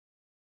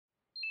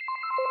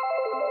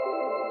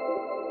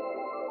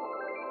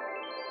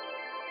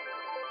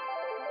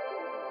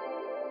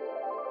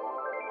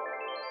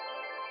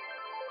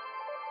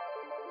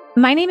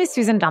My name is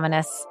Susan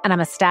Dominus, and I'm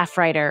a staff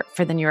writer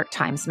for the New York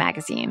Times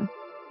Magazine.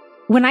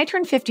 When I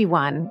turned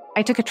 51,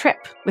 I took a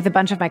trip with a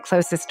bunch of my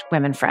closest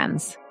women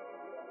friends.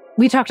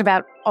 We talked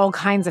about all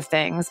kinds of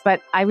things,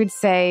 but I would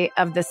say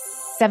of the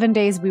 7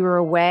 days we were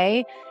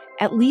away,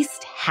 at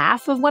least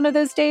half of one of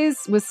those days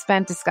was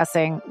spent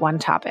discussing one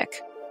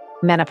topic: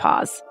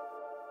 menopause.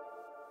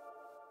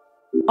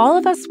 All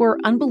of us were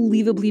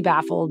unbelievably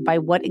baffled by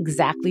what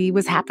exactly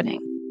was happening.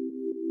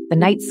 The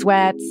night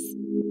sweats,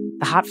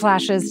 the hot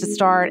flashes to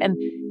start, and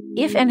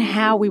if and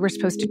how we were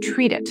supposed to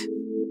treat it.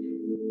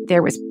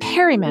 There was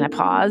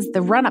perimenopause,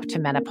 the run-up to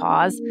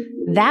menopause.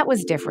 That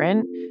was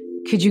different.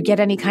 Could you get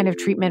any kind of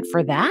treatment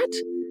for that?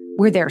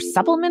 Were there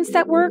supplements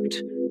that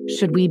worked?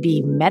 Should we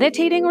be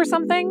meditating or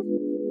something?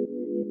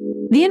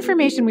 The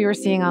information we were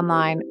seeing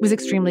online was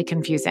extremely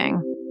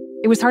confusing.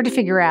 It was hard to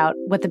figure out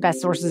what the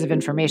best sources of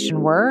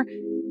information were,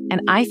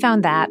 and I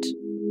found that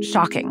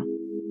shocking.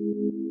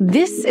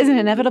 This is an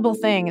inevitable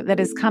thing that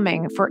is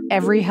coming for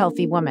every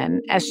healthy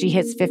woman as she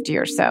hits 50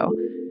 or so.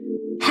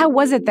 How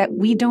was it that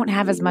we don't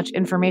have as much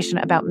information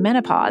about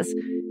menopause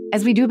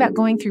as we do about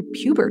going through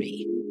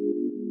puberty?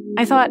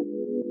 I thought,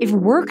 if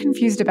we're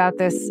confused about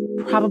this,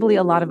 probably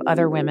a lot of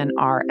other women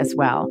are as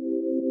well.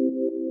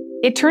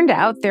 It turned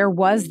out there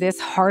was this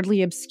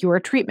hardly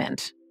obscure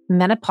treatment,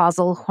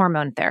 menopausal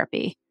hormone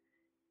therapy.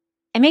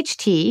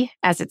 MHT,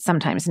 as it's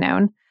sometimes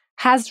known,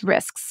 has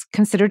risks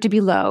considered to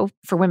be low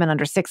for women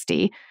under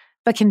 60,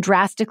 but can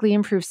drastically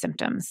improve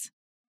symptoms.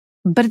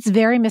 But it's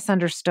very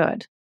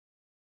misunderstood.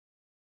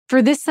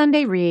 For this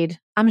Sunday read,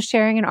 I'm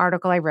sharing an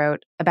article I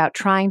wrote about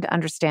trying to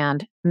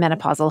understand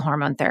menopausal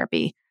hormone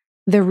therapy,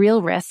 the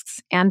real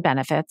risks and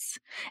benefits,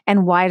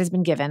 and why it has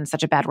been given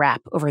such a bad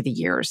rap over the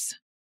years.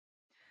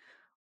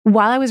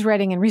 While I was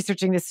writing and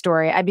researching this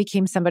story, I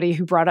became somebody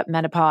who brought up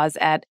menopause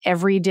at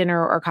every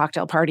dinner or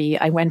cocktail party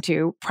I went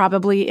to,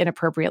 probably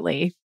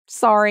inappropriately.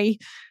 Sorry.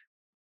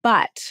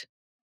 But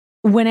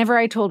whenever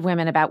I told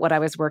women about what I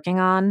was working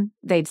on,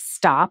 they'd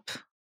stop,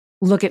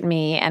 look at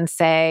me, and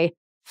say,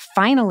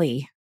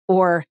 "Finally,"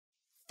 or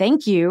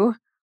 "Thank you,"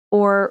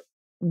 or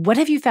 "What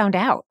have you found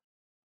out?"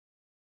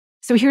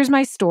 So here's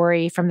my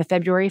story from the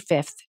February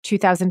 5th,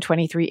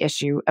 2023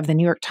 issue of the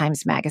New York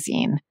Times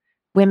Magazine.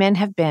 Women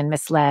have been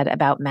misled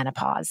about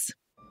menopause.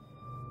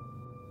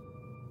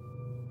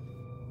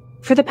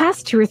 For the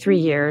past 2 or 3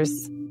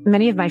 years,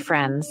 many of my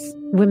friends,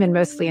 women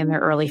mostly in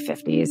their early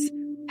 50s,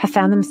 have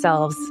found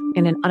themselves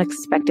in an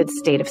unexpected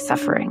state of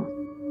suffering.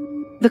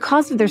 The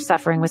cause of their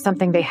suffering was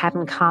something they had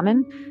in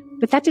common,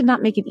 but that did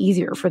not make it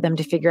easier for them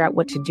to figure out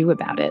what to do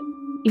about it,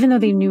 even though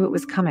they knew it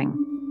was coming.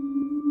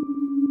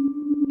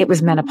 It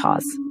was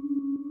menopause.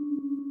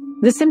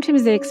 The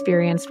symptoms they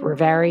experienced were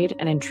varied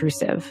and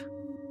intrusive.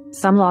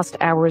 Some lost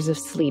hours of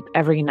sleep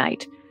every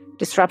night,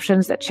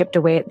 disruptions that chipped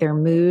away at their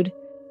mood,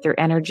 their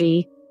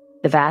energy,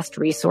 the vast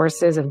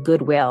resources of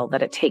goodwill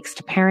that it takes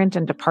to parent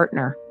and to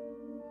partner.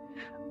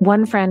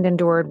 One friend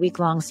endured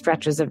week-long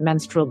stretches of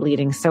menstrual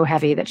bleeding so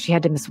heavy that she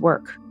had to miss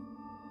work.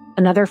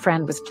 Another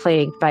friend was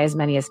plagued by as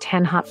many as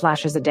 10 hot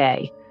flashes a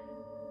day.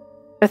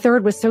 A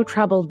third was so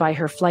troubled by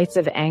her flights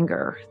of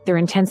anger, their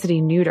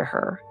intensity new to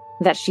her,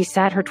 that she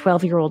sat her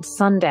 12-year-old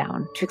son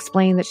down to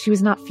explain that she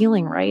was not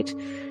feeling right,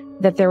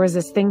 that there was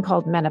this thing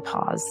called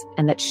menopause,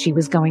 and that she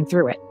was going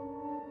through it.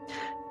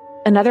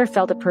 Another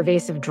felt a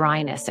pervasive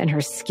dryness in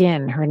her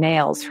skin, her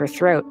nails, her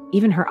throat,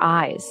 even her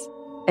eyes,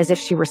 as if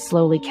she were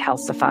slowly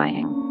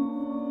calcifying.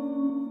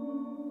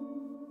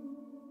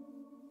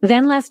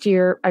 Then last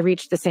year, I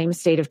reached the same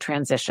state of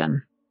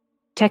transition.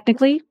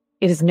 Technically,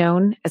 it is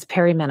known as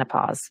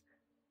perimenopause,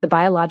 the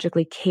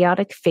biologically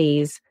chaotic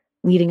phase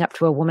leading up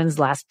to a woman's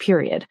last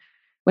period,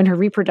 when her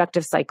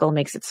reproductive cycle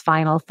makes its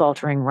final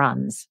faltering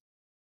runs.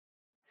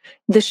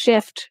 The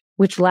shift,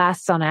 which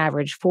lasts on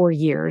average 4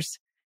 years,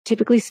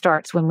 typically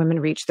starts when women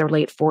reach their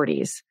late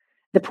 40s,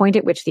 the point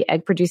at which the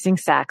egg-producing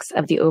sacs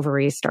of the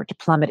ovaries start to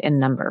plummet in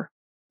number.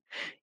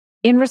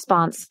 In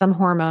response, some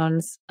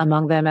hormones,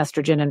 among them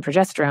estrogen and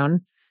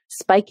progesterone,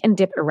 spike and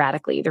dip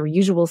erratically, their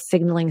usual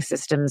signaling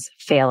systems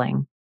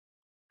failing.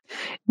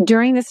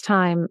 During this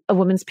time, a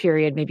woman's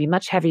period may be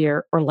much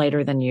heavier or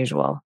lighter than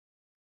usual.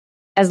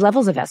 As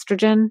levels of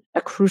estrogen,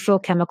 a crucial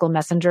chemical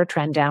messenger,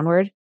 trend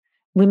downward,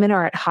 women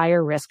are at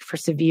higher risk for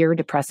severe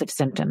depressive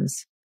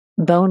symptoms.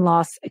 Bone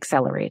loss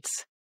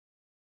accelerates.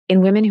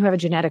 In women who have a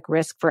genetic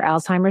risk for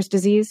Alzheimer's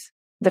disease,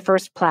 the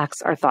first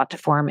plaques are thought to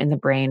form in the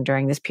brain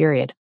during this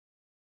period.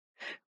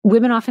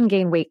 Women often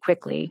gain weight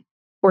quickly,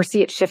 or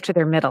see it shift to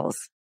their middles,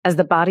 as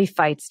the body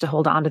fights to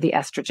hold onto the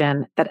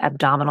estrogen that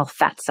abdominal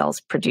fat cells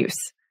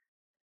produce.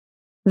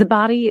 The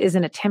body is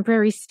in a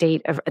temporary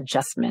state of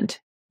adjustment,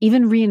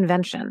 even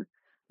reinvention,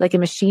 like a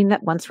machine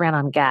that once ran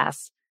on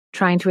gas,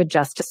 trying to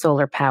adjust to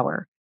solar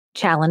power,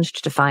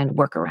 challenged to find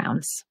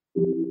workarounds.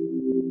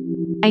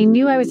 I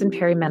knew I was in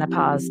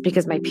perimenopause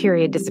because my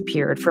period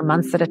disappeared for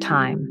months at a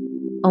time,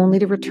 only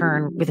to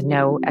return with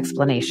no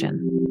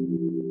explanation.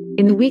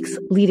 In the weeks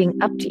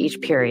leading up to each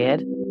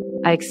period,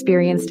 I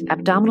experienced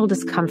abdominal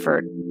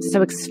discomfort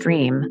so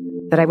extreme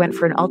that I went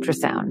for an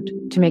ultrasound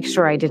to make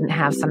sure I didn't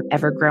have some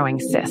ever-growing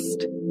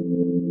cyst.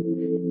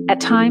 At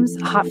times,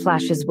 hot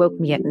flashes woke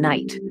me at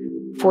night,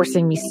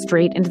 forcing me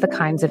straight into the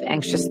kinds of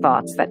anxious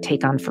thoughts that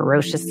take on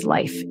ferocious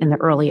life in the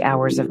early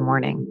hours of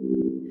morning.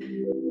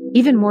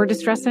 Even more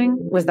distressing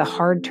was the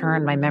hard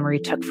turn my memory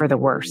took for the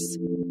worse.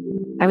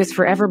 I was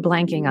forever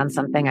blanking on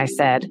something I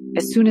said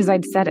as soon as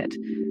I'd said it,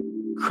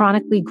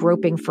 chronically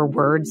groping for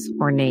words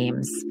or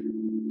names,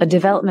 a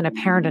development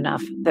apparent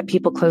enough that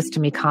people close to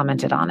me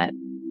commented on it.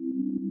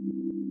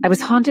 I was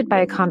haunted by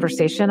a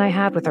conversation I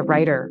had with a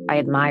writer I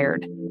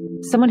admired,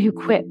 someone who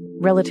quit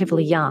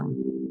relatively young.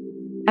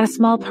 At a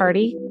small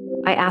party,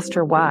 I asked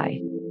her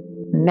why.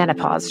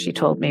 Menopause, she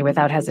told me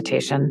without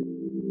hesitation.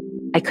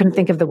 I couldn't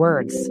think of the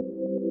words.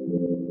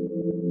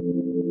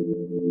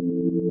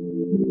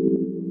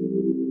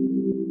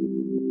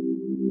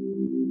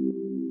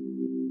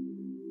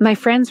 My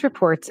friends'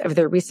 reports of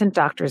their recent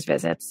doctor's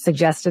visits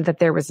suggested that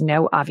there was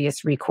no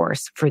obvious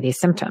recourse for these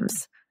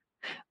symptoms.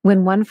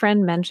 When one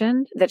friend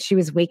mentioned that she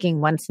was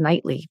waking once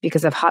nightly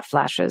because of hot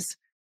flashes,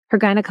 her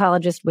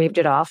gynecologist waved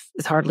it off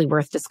as hardly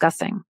worth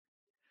discussing.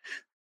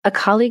 A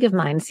colleague of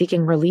mine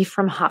seeking relief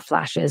from hot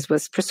flashes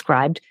was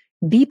prescribed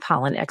bee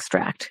pollen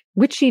extract,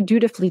 which she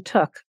dutifully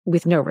took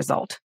with no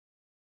result.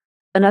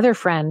 Another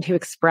friend who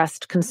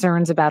expressed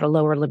concerns about a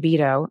lower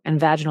libido and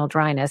vaginal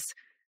dryness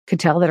could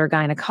tell that her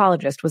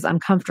gynecologist was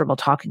uncomfortable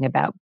talking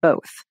about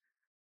both.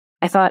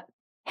 I thought,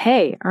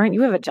 hey, aren't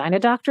you a vagina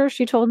doctor?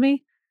 She told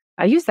me.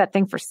 I use that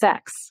thing for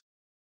sex.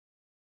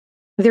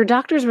 Their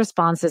doctor's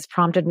responses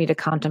prompted me to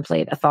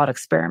contemplate a thought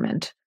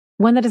experiment,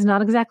 one that is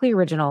not exactly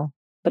original,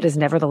 but is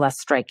nevertheless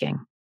striking.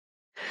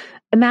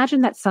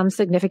 Imagine that some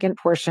significant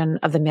portion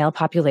of the male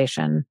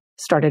population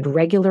started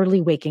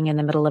regularly waking in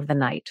the middle of the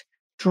night,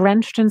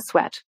 drenched in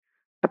sweat,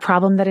 a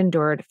problem that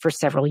endured for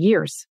several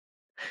years.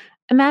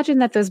 Imagine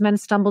that those men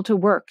stumbled to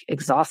work,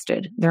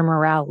 exhausted, their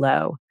morale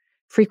low,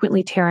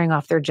 frequently tearing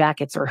off their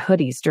jackets or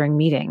hoodies during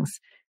meetings,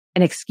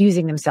 and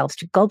excusing themselves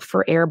to gulp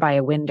for air by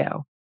a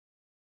window.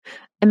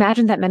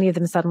 Imagine that many of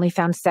them suddenly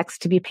found sex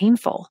to be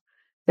painful,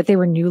 that they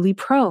were newly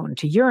prone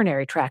to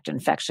urinary tract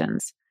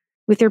infections,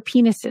 with their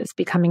penises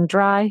becoming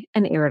dry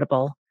and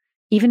irritable,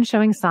 even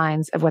showing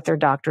signs of what their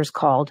doctors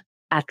called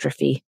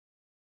atrophy.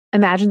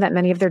 Imagine that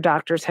many of their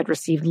doctors had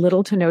received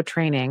little to no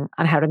training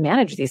on how to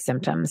manage these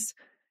symptoms,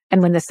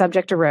 and when the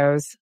subject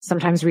arose,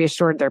 sometimes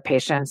reassured their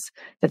patients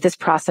that this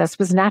process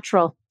was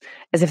natural,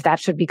 as if that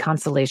should be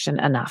consolation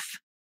enough.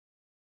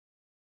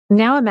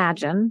 Now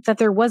imagine that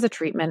there was a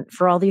treatment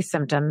for all these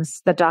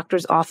symptoms that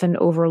doctors often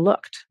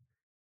overlooked.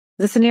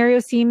 The scenario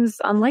seems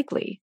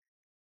unlikely,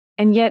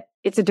 and yet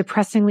it's a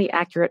depressingly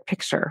accurate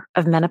picture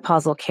of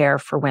menopausal care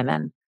for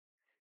women.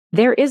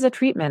 There is a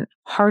treatment,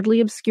 hardly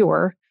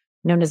obscure,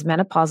 known as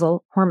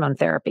menopausal hormone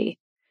therapy,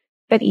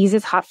 that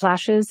eases hot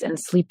flashes and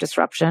sleep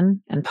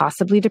disruption and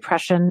possibly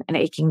depression and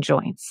aching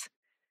joints.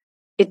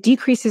 It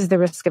decreases the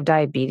risk of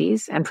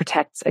diabetes and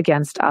protects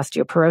against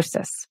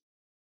osteoporosis.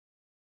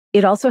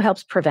 It also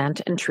helps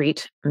prevent and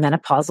treat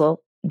menopausal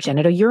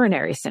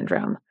genitourinary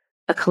syndrome,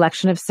 a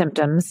collection of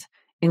symptoms,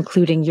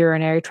 including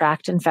urinary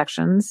tract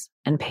infections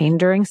and pain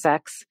during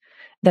sex,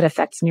 that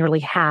affects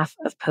nearly half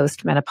of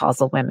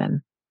postmenopausal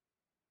women.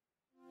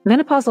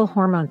 Menopausal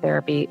hormone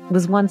therapy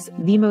was once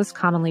the most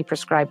commonly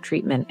prescribed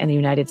treatment in the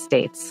United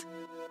States.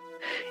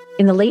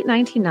 In the late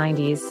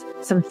 1990s,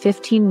 some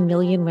 15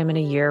 million women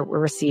a year were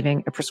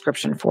receiving a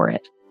prescription for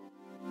it.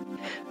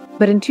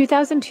 But in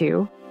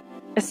 2002,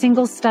 a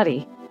single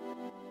study,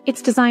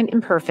 its design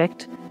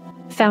imperfect,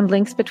 found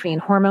links between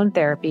hormone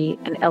therapy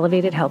and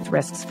elevated health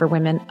risks for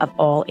women of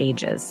all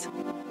ages.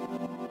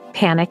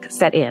 Panic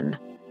set in.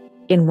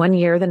 In 1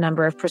 year, the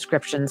number of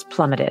prescriptions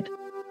plummeted.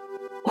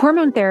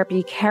 Hormone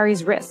therapy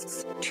carries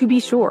risks, to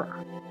be sure,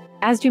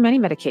 as do many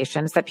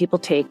medications that people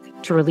take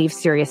to relieve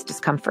serious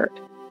discomfort.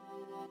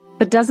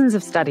 But dozens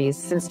of studies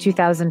since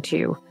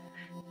 2002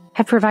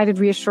 have provided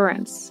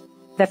reassurance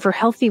that for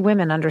healthy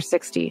women under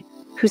 60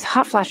 whose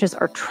hot flashes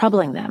are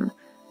troubling them,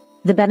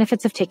 the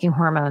benefits of taking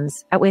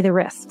hormones outweigh the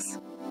risks.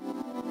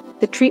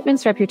 The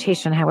treatment's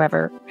reputation,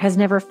 however, has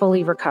never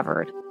fully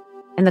recovered,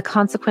 and the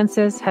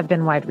consequences have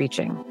been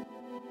wide-reaching.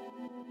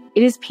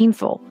 It is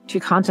painful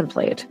to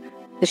contemplate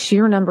the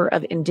sheer number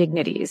of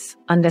indignities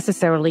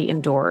unnecessarily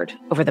endured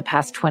over the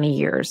past 20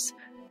 years.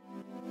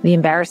 The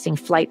embarrassing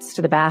flights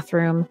to the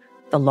bathroom,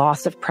 the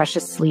loss of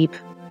precious sleep,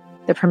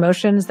 the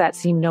promotions that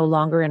seem no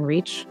longer in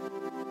reach,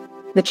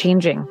 the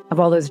changing of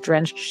all those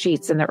drenched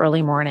sheets in the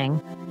early morning,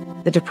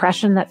 the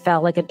depression that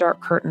fell like a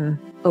dark curtain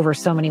over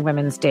so many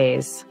women's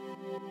days.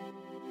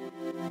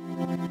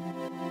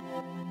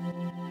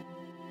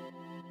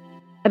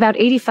 About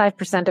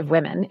 85% of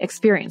women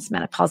experience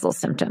menopausal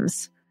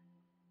symptoms.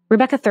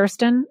 Rebecca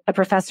Thurston, a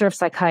professor of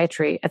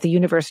psychiatry at the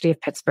University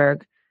of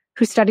Pittsburgh,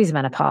 who studies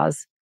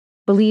menopause,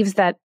 believes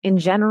that, in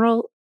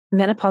general,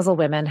 menopausal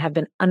women have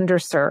been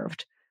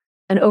underserved,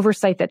 an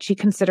oversight that she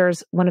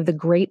considers one of the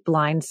great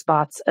blind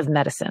spots of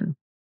medicine.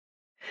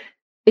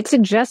 It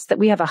suggests that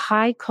we have a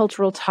high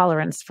cultural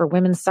tolerance for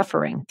women's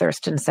suffering,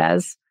 Thurston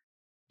says.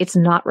 It's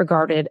not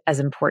regarded as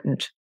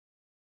important.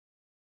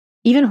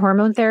 Even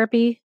hormone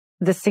therapy,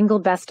 the single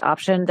best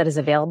option that is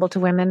available to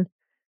women,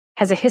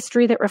 has a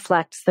history that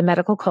reflects the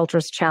medical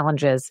culture's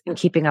challenges in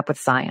keeping up with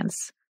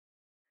science.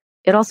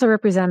 It also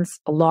represents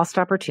a lost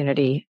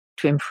opportunity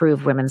to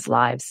improve women's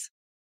lives.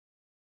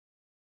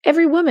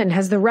 Every woman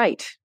has the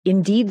right,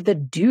 indeed the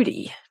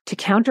duty, to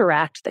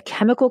counteract the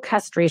chemical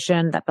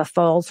castration that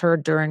befalls her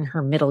during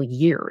her middle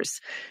years,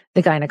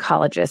 the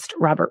gynecologist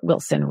Robert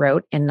Wilson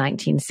wrote in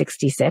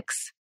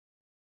 1966.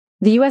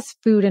 The U.S.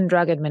 Food and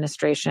Drug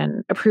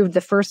Administration approved the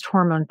first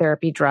hormone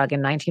therapy drug in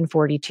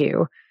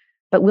 1942,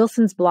 but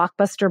Wilson's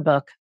blockbuster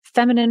book,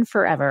 Feminine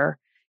Forever,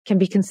 can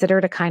be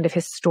considered a kind of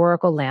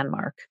historical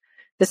landmark,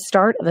 the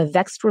start of a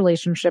vexed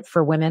relationship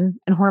for women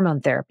and hormone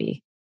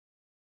therapy.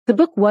 The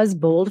book was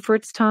bold for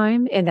its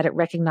time in that it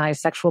recognized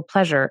sexual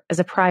pleasure as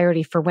a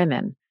priority for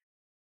women,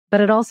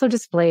 but it also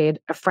displayed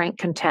a frank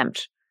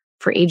contempt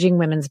for aging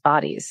women's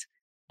bodies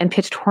and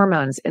pitched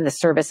hormones in the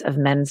service of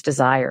men's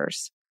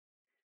desires.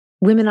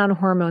 Women on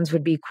hormones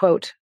would be,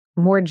 quote,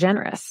 more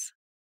generous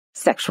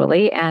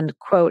sexually and,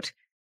 quote,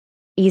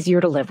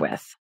 easier to live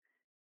with.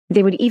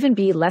 They would even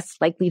be less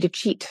likely to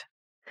cheat.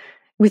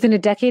 Within a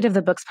decade of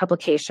the book's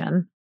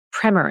publication,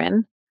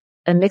 Premarin,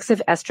 a mix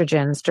of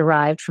estrogens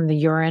derived from the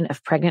urine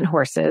of pregnant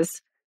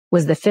horses,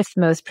 was the fifth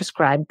most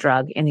prescribed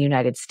drug in the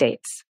United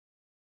States.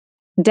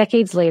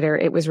 Decades later,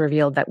 it was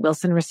revealed that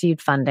Wilson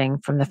received funding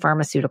from the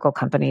pharmaceutical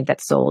company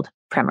that sold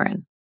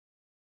Premarin.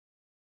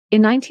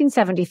 In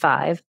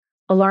 1975,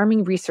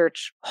 alarming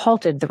research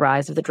halted the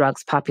rise of the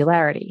drug's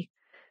popularity.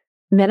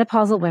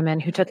 Menopausal women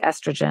who took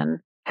estrogen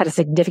had a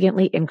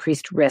significantly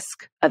increased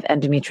risk of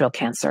endometrial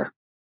cancer.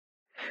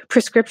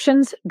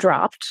 Prescriptions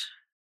dropped,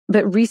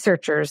 but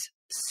researchers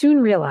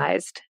soon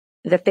realized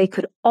that they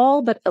could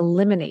all but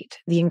eliminate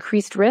the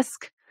increased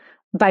risk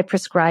by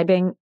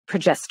prescribing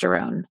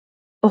progesterone,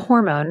 a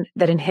hormone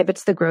that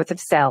inhibits the growth of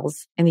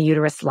cells in the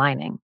uterus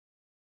lining.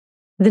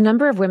 The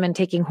number of women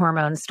taking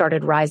hormones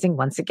started rising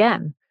once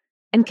again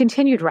and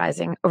continued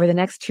rising over the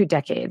next 2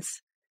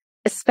 decades,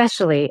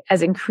 especially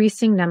as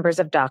increasing numbers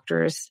of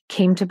doctors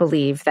came to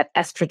believe that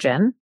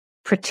estrogen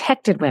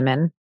protected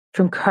women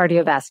from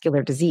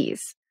cardiovascular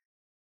disease.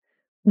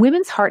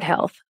 Women's heart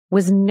health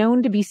was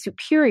known to be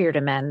superior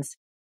to men's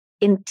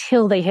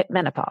until they hit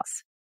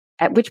menopause,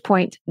 at which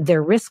point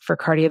their risk for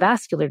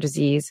cardiovascular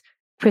disease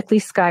quickly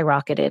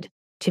skyrocketed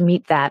to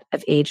meet that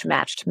of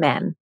age-matched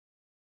men.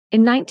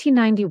 In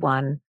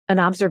 1991, an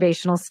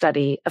observational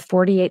study of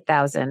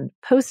 48,000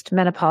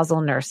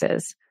 postmenopausal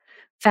nurses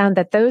found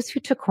that those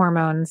who took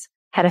hormones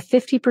had a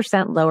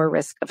 50% lower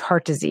risk of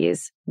heart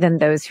disease than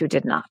those who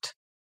did not.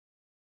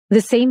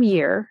 The same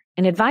year,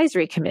 an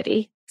advisory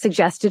committee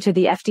suggested to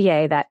the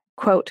FDA that,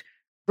 quote,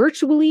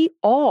 virtually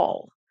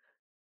all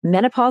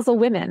menopausal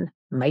women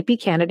might be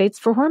candidates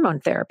for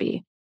hormone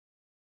therapy.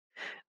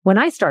 When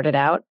I started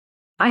out,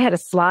 I had a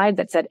slide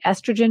that said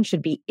estrogen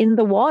should be in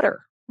the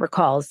water,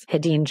 recalls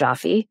Hedin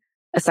Jaffe,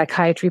 a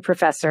psychiatry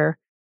professor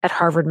at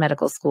Harvard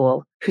Medical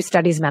School who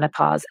studies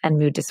menopause and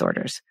mood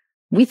disorders.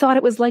 We thought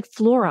it was like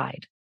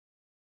fluoride.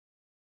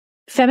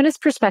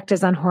 Feminist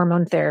perspectives on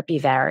hormone therapy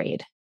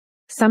varied.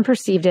 Some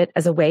perceived it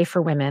as a way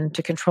for women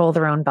to control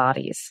their own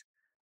bodies.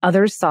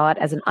 Others saw it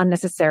as an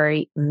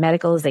unnecessary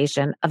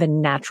medicalization of a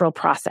natural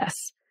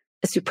process,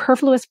 a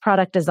superfluous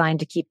product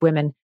designed to keep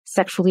women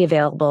sexually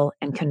available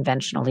and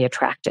conventionally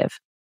attractive.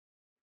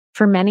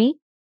 For many,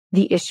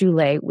 the issue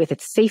lay with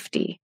its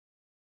safety.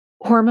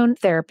 Hormone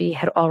therapy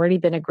had already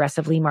been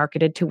aggressively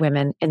marketed to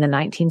women in the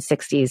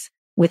 1960s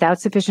without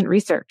sufficient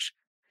research,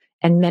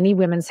 and many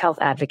women's health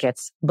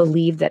advocates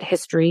believed that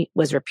history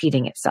was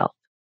repeating itself.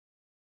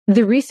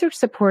 The research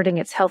supporting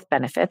its health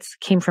benefits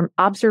came from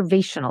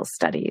observational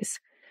studies,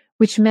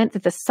 which meant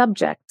that the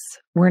subjects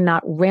were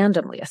not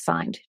randomly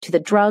assigned to the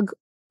drug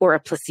or a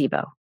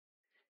placebo.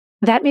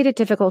 That made it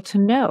difficult to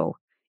know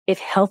if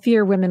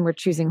healthier women were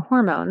choosing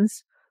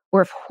hormones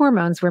or if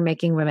hormones were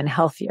making women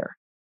healthier.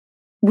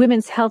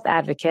 Women's health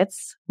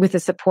advocates, with the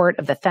support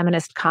of the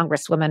feminist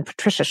Congresswoman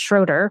Patricia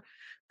Schroeder,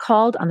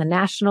 called on the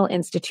National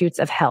Institutes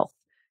of Health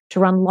to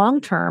run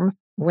long-term,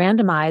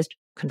 randomized,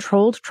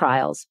 controlled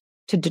trials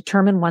to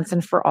determine once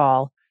and for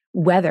all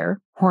whether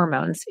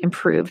hormones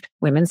improved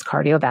women's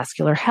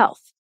cardiovascular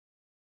health.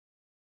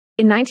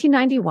 In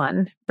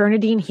 1991,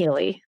 Bernadine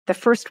Healy, the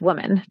first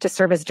woman to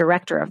serve as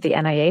director of the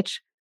NIH,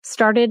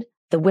 started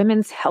the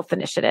Women's Health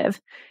Initiative,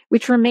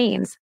 which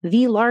remains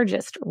the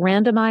largest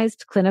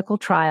randomized clinical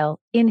trial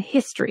in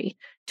history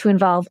to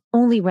involve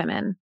only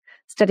women,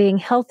 studying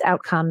health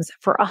outcomes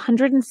for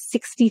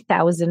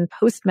 160,000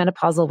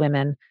 postmenopausal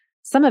women,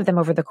 some of them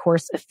over the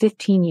course of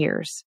 15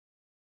 years.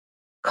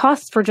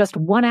 Costs for just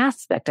one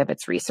aspect of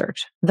its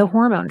research, the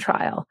hormone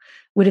trial,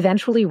 would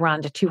eventually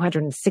run to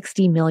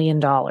 $260 million.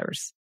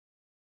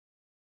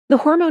 The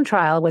hormone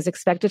trial was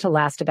expected to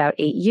last about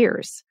 8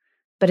 years,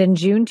 but in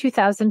June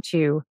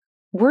 2002,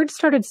 word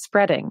started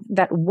spreading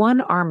that one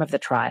arm of the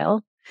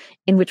trial,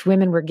 in which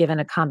women were given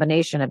a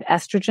combination of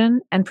estrogen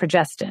and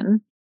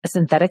progestin, a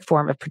synthetic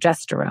form of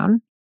progesterone,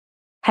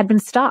 had been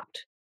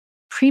stopped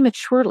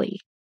prematurely.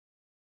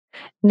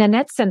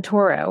 Nanette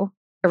Santoro,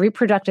 a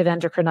reproductive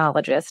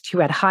endocrinologist who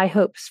had high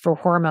hopes for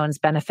hormones'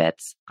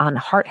 benefits on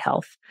heart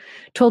health,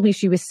 told me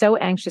she was so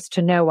anxious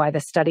to know why the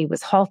study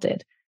was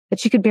halted that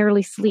she could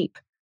barely sleep.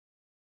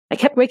 I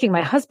kept waking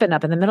my husband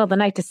up in the middle of the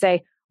night to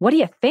say, "What do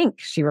you think?"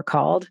 she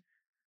recalled.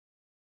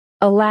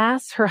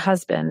 Alas, her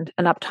husband,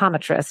 an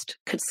optometrist,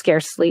 could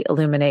scarcely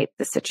illuminate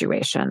the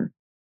situation.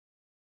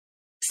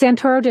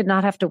 Santoro did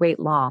not have to wait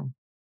long.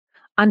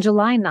 On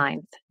July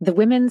 9th, the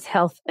Women's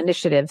Health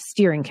Initiative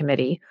Steering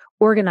Committee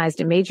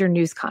organized a major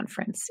news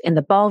conference in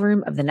the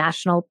ballroom of the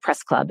National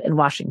Press Club in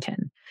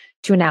Washington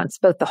to announce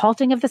both the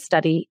halting of the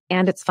study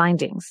and its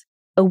findings,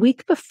 a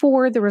week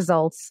before the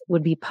results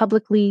would be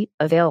publicly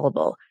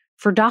available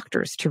for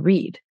doctors to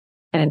read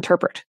and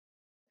interpret.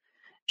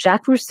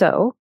 Jacques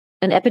Rousseau,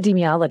 an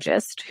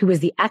epidemiologist who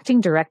was the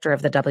acting director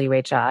of the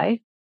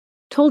WHI,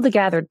 told the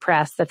gathered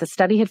press that the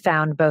study had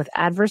found both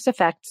adverse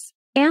effects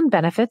and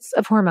benefits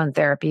of hormone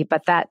therapy,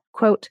 but that,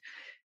 quote,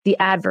 the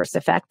adverse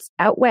effects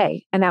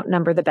outweigh and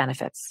outnumber the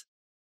benefits.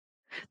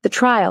 The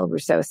trial,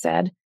 Rousseau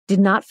said, did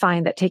not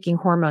find that taking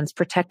hormones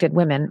protected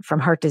women from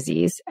heart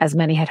disease, as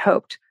many had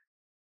hoped.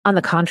 On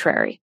the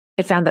contrary,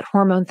 it found that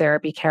hormone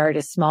therapy carried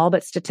a small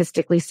but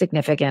statistically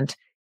significant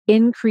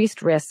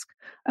increased risk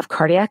of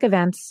cardiac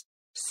events,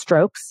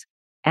 strokes,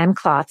 and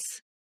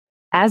clots,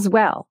 as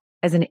well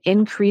as an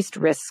increased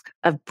risk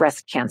of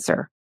breast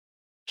cancer.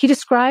 He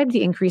described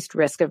the increased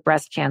risk of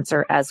breast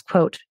cancer as,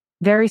 quote,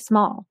 very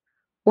small,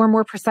 or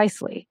more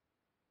precisely,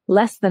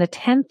 less than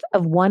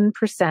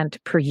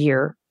 0.1% per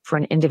year for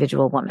an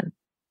individual woman.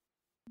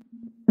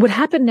 What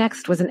happened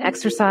next was an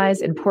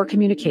exercise in poor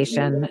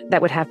communication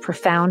that would have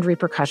profound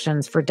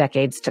repercussions for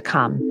decades to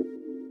come.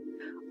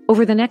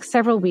 Over the next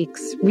several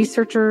weeks,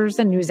 researchers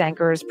and news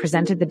anchors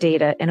presented the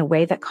data in a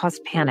way that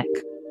caused panic.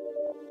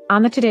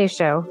 On the Today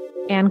Show,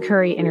 Ann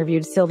Curry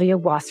interviewed Sylvia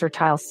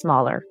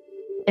Wasserteil-Smaller,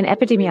 an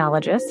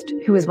epidemiologist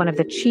who was one of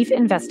the chief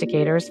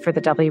investigators for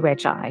the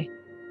WHI.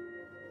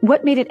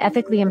 What made it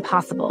ethically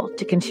impossible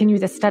to continue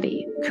the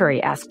study?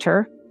 Curry asked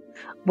her.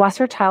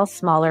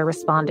 Wasserteil-Smaller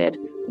responded,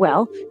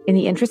 well, in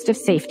the interest of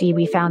safety,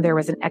 we found there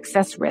was an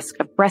excess risk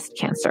of breast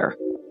cancer.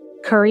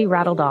 Curry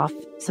rattled off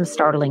some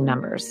startling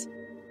numbers.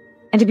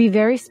 And to be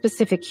very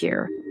specific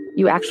here,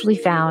 you actually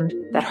found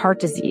that heart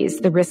disease,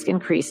 the risk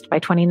increased by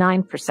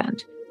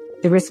 29%.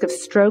 The risk of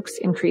strokes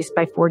increased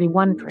by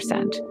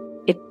 41%.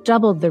 It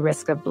doubled the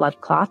risk of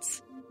blood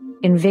clots.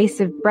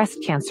 Invasive breast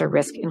cancer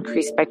risk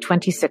increased by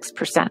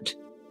 26%.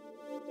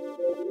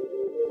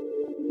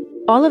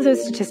 All of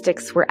those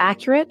statistics were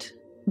accurate,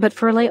 but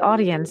for a lay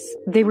audience,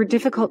 they were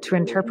difficult to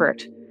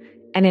interpret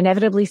and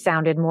inevitably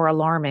sounded more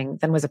alarming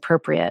than was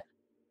appropriate.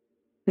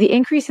 The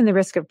increase in the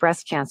risk of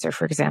breast cancer,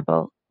 for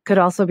example, could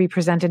also be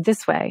presented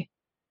this way.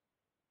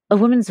 A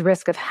woman's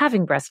risk of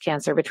having breast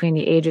cancer between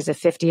the ages of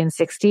 50 and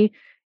 60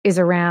 is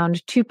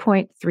around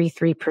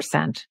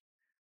 2.33%.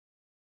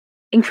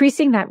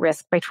 Increasing that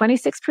risk by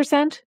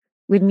 26%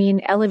 would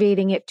mean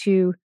elevating it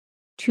to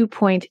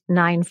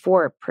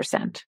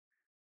 2.94%.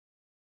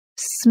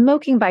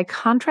 Smoking, by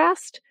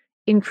contrast,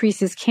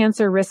 increases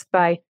cancer risk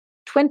by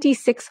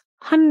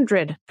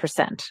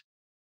 2,600%.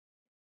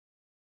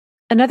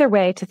 Another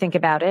way to think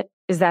about it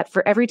is that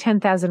for every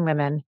 10,000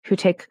 women who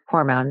take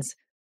hormones,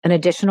 an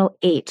additional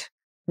 8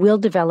 will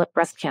develop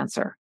breast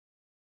cancer.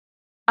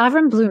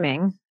 Avram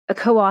Bluming, a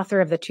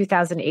co-author of the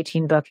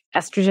 2018 book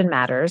Estrogen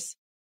Matters,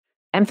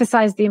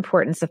 emphasized the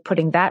importance of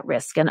putting that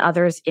risk and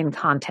others in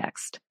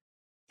context.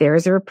 There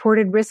is a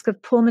reported risk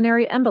of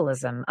pulmonary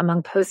embolism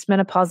among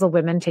postmenopausal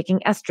women taking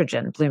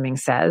estrogen, Bluming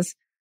says.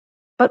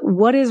 But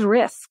what is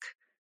risk?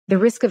 The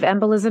risk of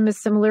embolism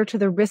is similar to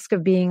the risk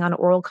of being on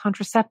oral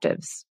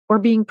contraceptives or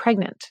being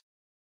pregnant.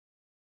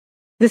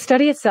 The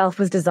study itself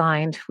was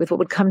designed with what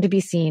would come to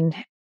be seen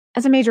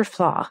as a major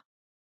flaw.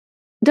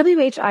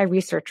 WHI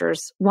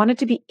researchers wanted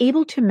to be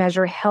able to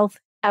measure health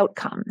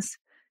outcomes.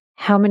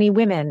 How many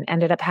women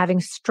ended up having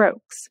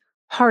strokes,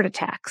 heart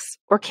attacks,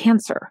 or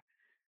cancer?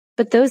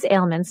 But those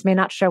ailments may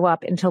not show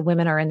up until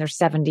women are in their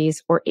 70s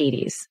or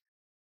 80s.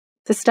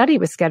 The study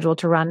was scheduled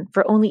to run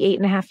for only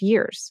 8.5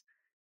 years.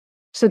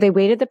 So they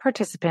weighted the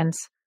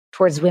participants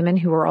towards women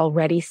who were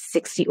already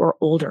 60 or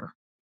older.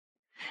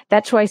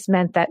 That choice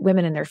meant that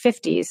women in their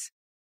 50s,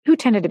 who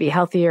tended to be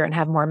healthier and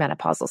have more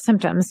menopausal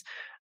symptoms,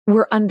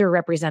 were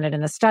underrepresented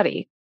in the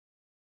study.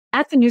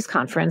 At the news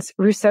conference,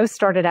 Rousseau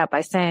started out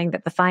by saying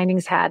that the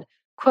findings had,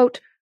 quote,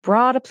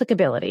 broad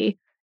applicability,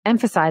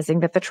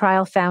 emphasizing that the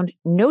trial found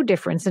no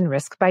difference in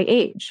risk by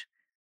age.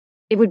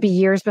 It would be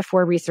years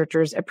before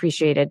researchers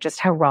appreciated just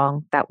how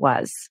wrong that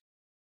was.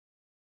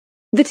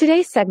 The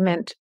Today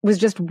segment was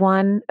just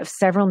one of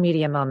several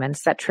media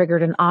moments that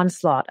triggered an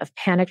onslaught of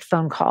panicked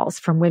phone calls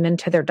from women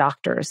to their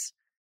doctors.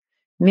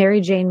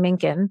 Mary Jane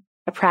Minkin,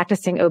 a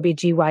practicing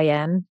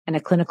OBGYN and a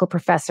clinical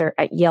professor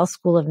at Yale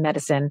School of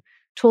Medicine,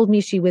 told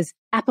me she was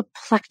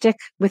apoplectic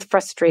with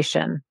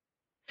frustration.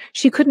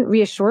 She couldn't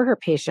reassure her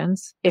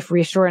patients, if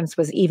reassurance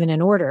was even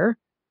in order,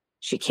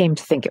 she came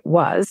to think it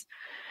was,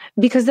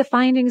 because the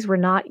findings were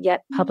not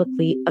yet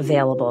publicly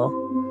available.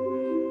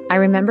 I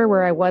remember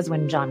where I was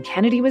when John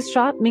Kennedy was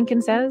shot,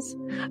 Minkin says.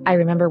 I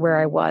remember where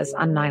I was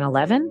on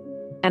 9/11,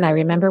 and I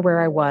remember where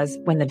I was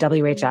when the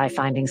WHI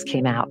findings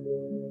came out.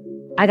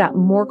 I got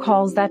more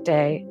calls that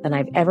day than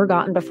I've ever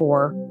gotten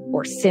before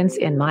or since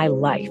in my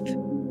life.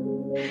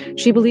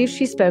 She believes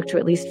she spoke to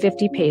at least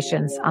 50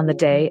 patients on the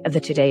day of the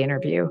Today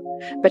interview,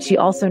 but she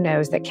also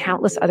knows that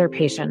countless other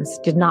patients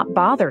did not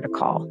bother to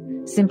call,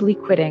 simply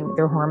quitting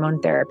their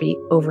hormone therapy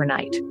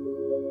overnight.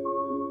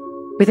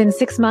 Within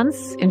 6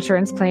 months,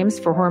 insurance claims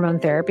for hormone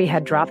therapy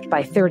had dropped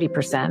by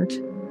 30%,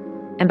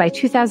 and by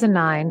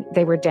 2009,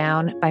 they were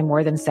down by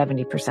more than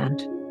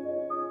 70%.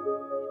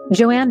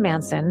 Joanne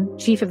Manson,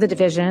 chief of the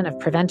Division of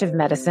Preventive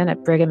Medicine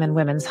at Brigham and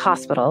Women's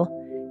Hospital,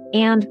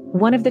 and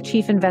one of the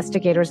chief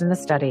investigators in the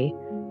study,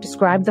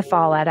 described the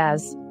fallout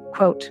as,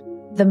 quote,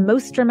 the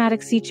most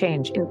dramatic sea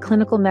change in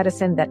clinical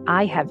medicine that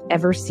I have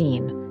ever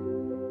seen.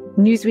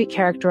 Newsweek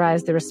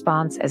characterized the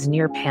response as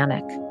near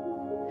panic.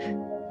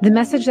 The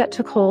message that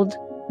took hold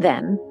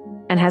then,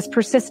 and has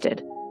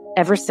persisted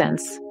ever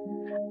since,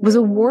 was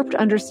a warped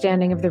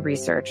understanding of the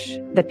research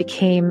that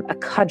became a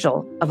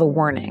cudgel of a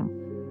warning.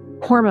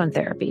 Hormone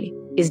therapy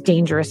is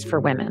dangerous for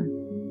women.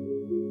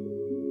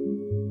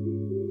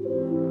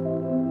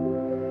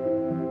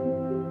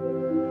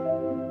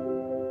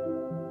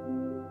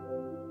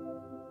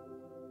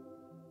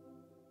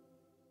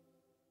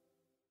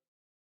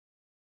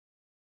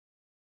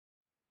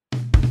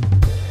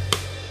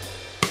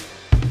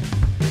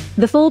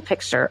 The full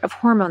picture of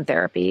hormone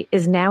therapy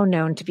is now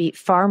known to be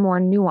far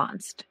more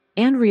nuanced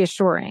and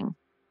reassuring.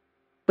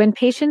 When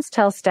patients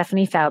tell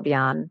Stephanie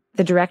Fabian,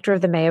 the director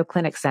of the Mayo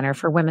Clinic Center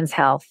for Women's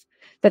Health,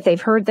 that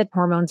they've heard that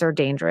hormones are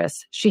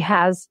dangerous, she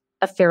has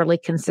a fairly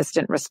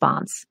consistent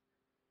response.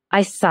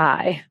 I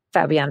sigh,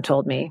 Fabian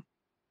told me.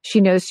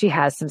 She knows she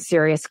has some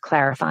serious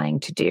clarifying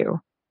to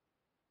do.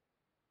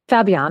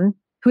 Fabian,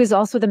 who is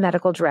also the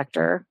medical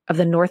director of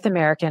the North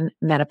American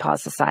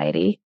Menopause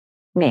Society,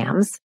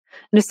 NAMS,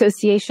 an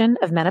association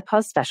of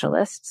menopause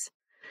specialists,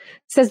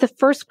 says the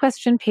first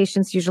question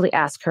patients usually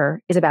ask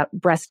her is about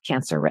breast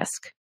cancer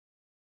risk.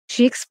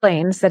 She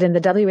explains that in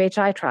the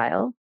WHI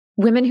trial,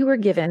 women who were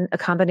given a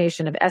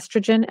combination of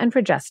estrogen and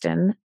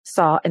progestin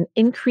saw an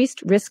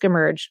increased risk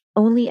emerge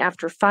only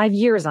after 5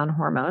 years on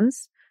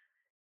hormones.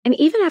 And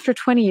even after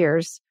 20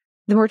 years,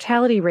 the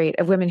mortality rate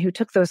of women who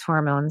took those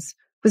hormones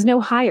was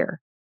no higher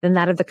than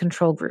that of the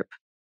control group.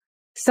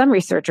 Some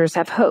researchers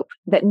have hope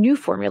that new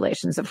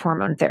formulations of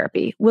hormone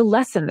therapy will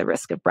lessen the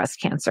risk of breast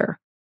cancer.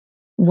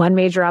 One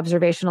major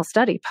observational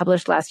study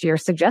published last year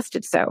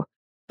suggested so,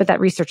 but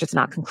that research is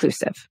not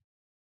conclusive.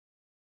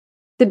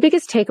 The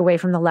biggest takeaway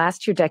from the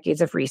last 2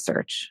 decades of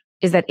research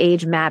is that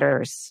age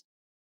matters.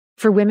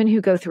 For women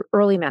who go through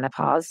early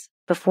menopause,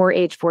 before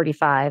age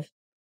 45,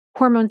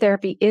 hormone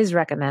therapy is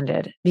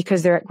recommended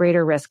because they're at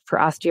greater risk for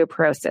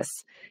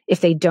osteoporosis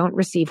if they don't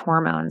receive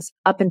hormones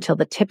up until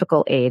the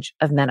typical age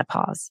of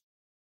menopause.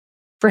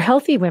 For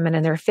healthy women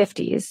in their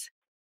 50s,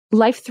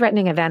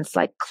 life-threatening events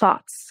like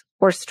clots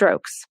or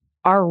strokes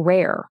are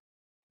rare,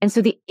 and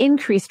so the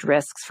increased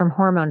risks from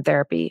hormone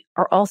therapy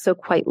are also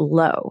quite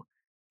low.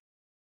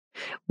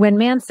 When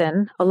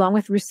Manson, along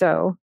with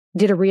Rousseau,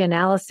 did a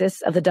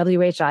reanalysis of the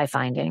WHI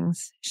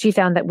findings, she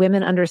found that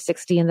women under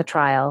 60 in the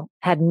trial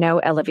had no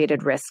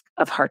elevated risk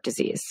of heart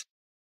disease.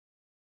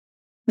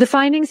 The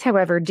findings,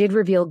 however, did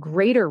reveal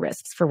greater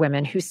risks for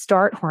women who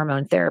start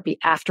hormone therapy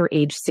after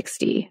age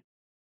 60.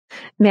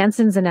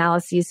 Manson's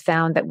analyses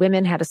found that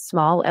women had a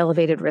small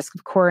elevated risk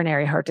of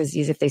coronary heart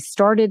disease if they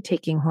started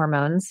taking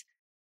hormones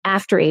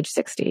after age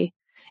 60,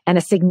 and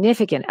a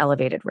significant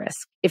elevated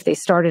risk if they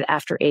started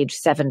after age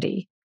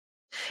 70.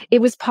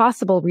 It was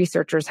possible,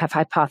 researchers have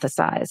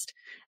hypothesized,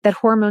 that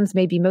hormones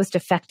may be most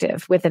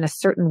effective within a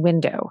certain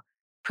window,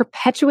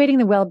 perpetuating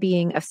the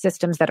well-being of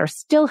systems that are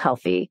still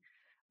healthy,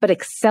 but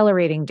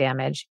accelerating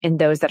damage in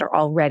those that are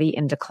already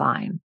in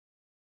decline.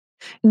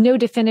 No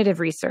definitive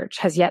research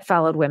has yet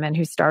followed women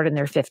who start in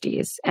their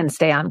 50s and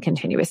stay on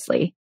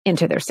continuously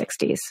into their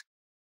 60s.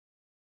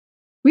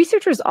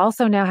 Researchers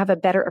also now have a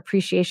better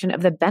appreciation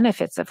of the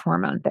benefits of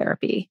hormone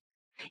therapy.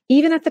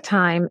 Even at the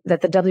time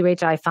that the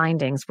WHI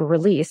findings were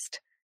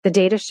released, the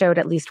data showed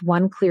at least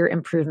one clear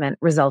improvement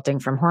resulting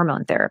from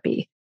hormone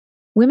therapy.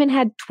 Women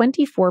had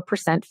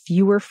 24%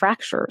 fewer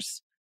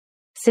fractures.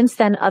 Since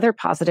then, other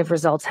positive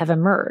results have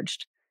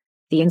emerged.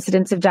 The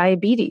incidence of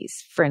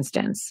diabetes, for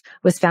instance,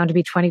 was found to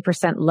be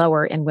 20%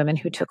 lower in women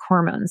who took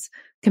hormones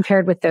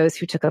compared with those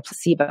who took a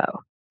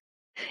placebo.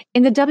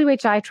 In the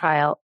WHI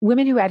trial,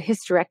 women who had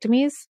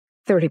hysterectomies,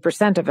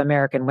 30% of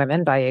American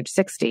women by age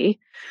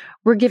 60,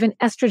 were given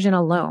estrogen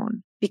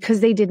alone because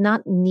they did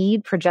not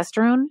need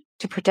progesterone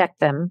to protect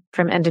them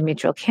from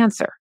endometrial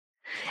cancer.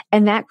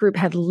 And that group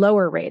had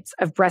lower rates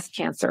of breast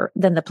cancer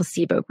than the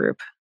placebo group.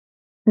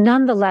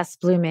 Nonetheless,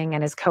 Blooming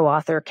and his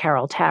co-author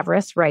Carol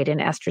Tavris write in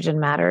Estrogen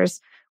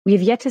Matters, we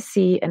have yet to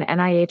see an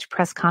NIH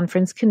press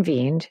conference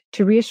convened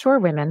to reassure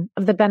women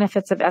of the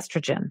benefits of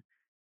estrogen.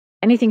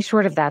 Anything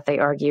short of that, they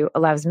argue,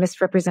 allows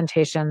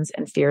misrepresentations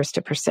and fears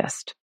to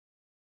persist.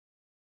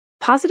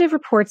 Positive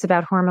reports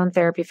about hormone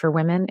therapy for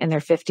women in their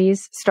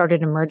 50s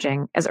started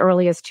emerging as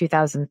early as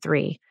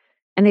 2003,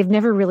 and they've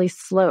never really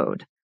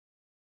slowed.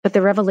 But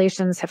the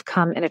revelations have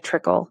come in a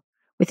trickle,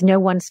 with no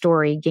one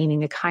story gaining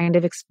the kind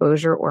of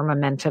exposure or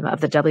momentum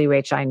of the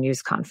WHI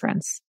news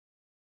conference.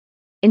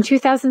 In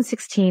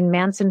 2016,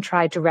 Manson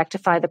tried to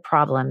rectify the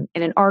problem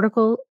in an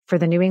article for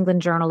the New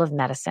England Journal of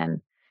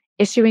Medicine,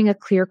 issuing a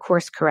clear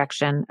course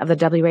correction of the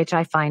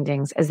WHI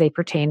findings as they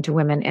pertain to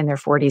women in their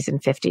 40s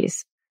and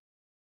 50s.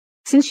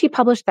 Since she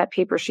published that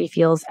paper, she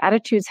feels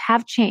attitudes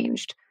have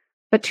changed,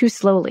 but too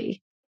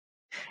slowly.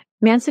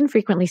 Manson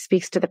frequently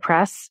speaks to the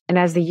press, and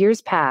as the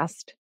years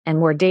passed and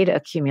more data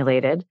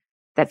accumulated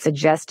that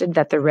suggested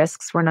that the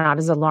risks were not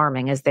as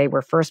alarming as they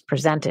were first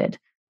presented,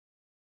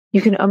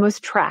 you can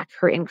almost track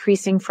her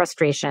increasing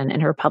frustration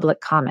in her public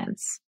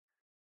comments.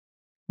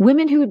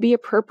 Women who would be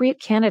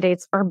appropriate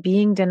candidates are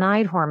being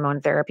denied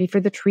hormone therapy for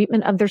the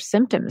treatment of their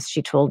symptoms,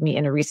 she told me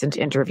in a recent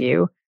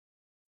interview.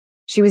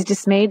 She was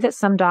dismayed that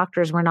some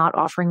doctors were not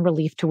offering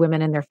relief to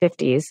women in their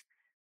 50s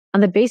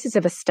on the basis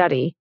of a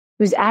study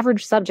whose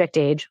average subject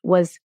age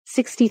was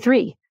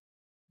 63,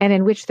 and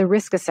in which the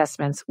risk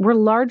assessments were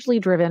largely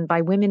driven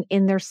by women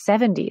in their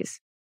 70s.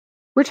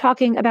 We're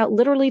talking about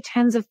literally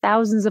tens of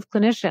thousands of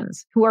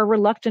clinicians who are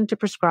reluctant to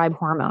prescribe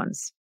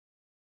hormones.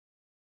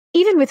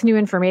 Even with new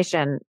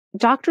information,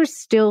 doctors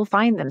still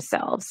find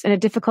themselves in a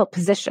difficult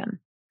position.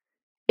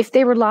 If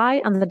they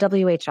rely on the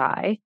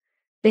WHI,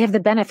 they have the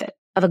benefit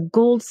of a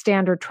gold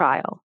standard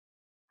trial,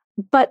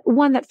 but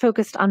one that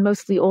focused on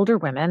mostly older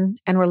women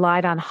and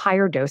relied on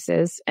higher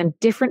doses and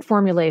different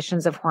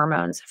formulations of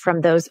hormones from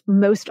those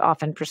most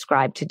often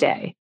prescribed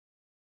today.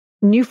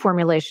 New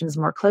formulations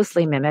more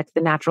closely mimic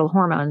the natural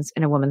hormones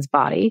in a woman's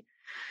body.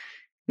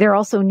 There are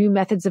also new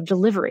methods of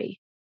delivery.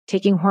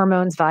 Taking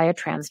hormones via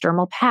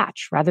transdermal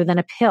patch rather than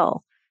a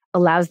pill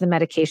allows the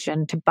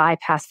medication to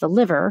bypass the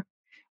liver,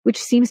 which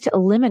seems to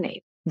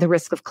eliminate the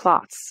risk of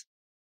clots.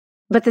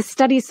 But the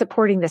studies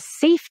supporting the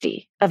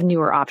safety of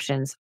newer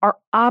options are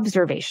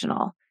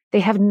observational. They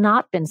have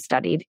not been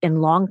studied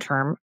in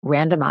long-term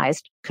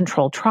randomized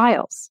controlled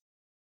trials.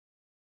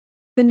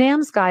 The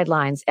NAMS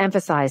guidelines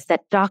emphasize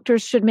that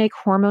doctors should make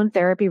hormone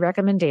therapy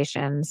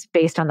recommendations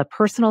based on the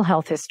personal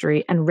health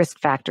history and risk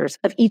factors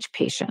of each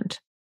patient.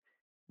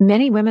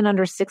 Many women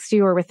under 60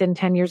 or within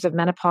 10 years of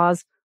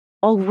menopause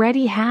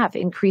already have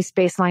increased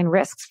baseline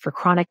risks for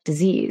chronic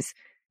disease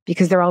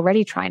because they're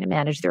already trying to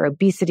manage their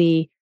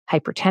obesity,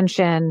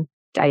 hypertension,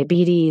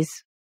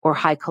 diabetes, or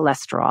high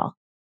cholesterol.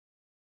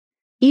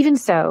 Even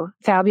so,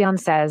 Fabian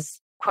says,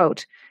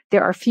 quote,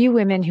 there are few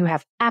women who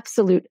have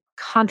absolute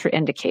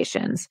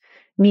contraindications,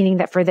 meaning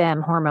that for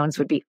them, hormones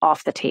would be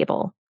off the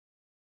table.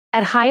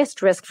 At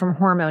highest risk from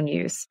hormone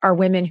use are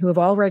women who have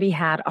already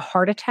had a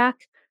heart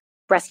attack,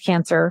 breast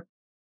cancer,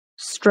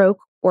 stroke,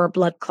 or a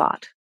blood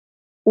clot,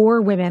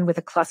 or women with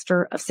a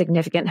cluster of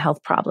significant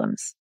health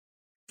problems.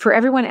 For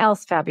everyone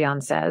else,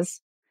 Fabian says,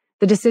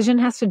 the decision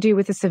has to do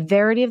with the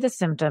severity of the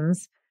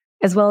symptoms,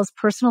 as well as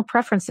personal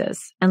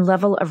preferences and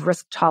level of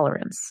risk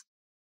tolerance.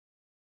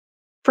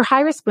 For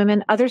high-risk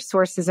women, other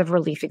sources of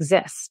relief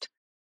exist.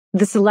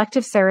 The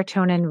selective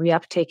serotonin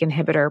reuptake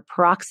inhibitor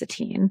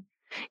paroxetine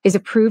is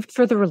approved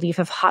for the relief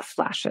of hot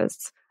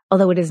flashes,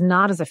 although it is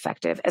not as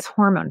effective as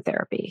hormone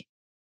therapy.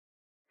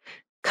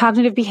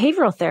 Cognitive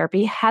behavioral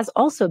therapy has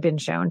also been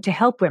shown to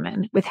help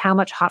women with how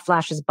much hot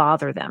flashes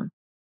bother them.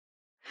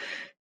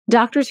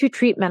 Doctors who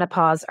treat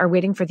menopause are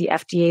waiting for the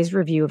FDA's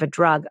review of a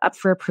drug up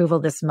for approval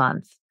this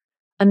month,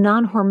 a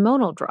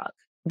non-hormonal drug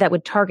that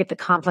would target the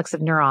complex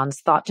of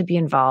neurons thought to be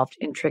involved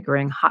in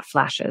triggering hot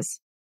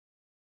flashes.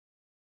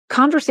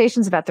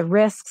 Conversations about the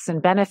risks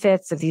and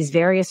benefits of these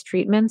various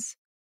treatments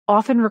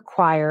often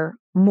require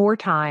more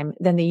time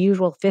than the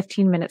usual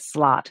 15-minute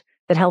slot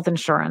that health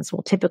insurance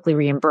will typically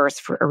reimburse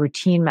for a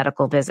routine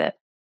medical visit.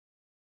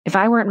 If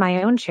I were in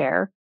my own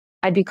chair,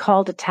 I'd be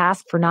called to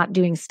task for not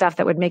doing stuff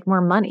that would make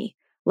more money,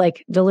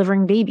 like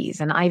delivering babies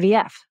and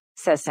IVF,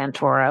 says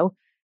Santoro,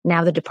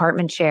 now the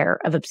department chair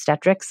of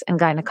obstetrics and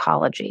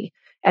gynecology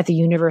at the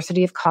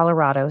University of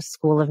Colorado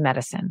School of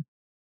Medicine,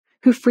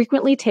 who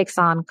frequently takes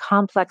on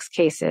complex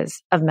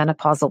cases of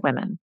menopausal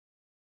women.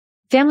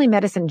 Family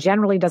medicine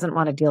generally doesn't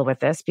want to deal with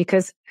this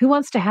because who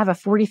wants to have a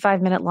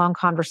 45-minute long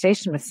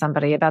conversation with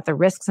somebody about the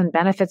risks and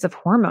benefits of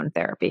hormone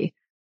therapy?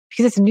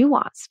 Because it's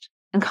nuanced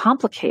and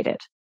complicated.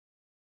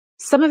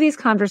 Some of these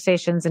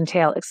conversations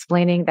entail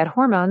explaining that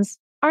hormones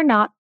are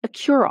not a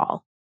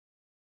cure-all.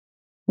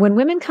 When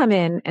women come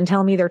in and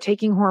tell me they're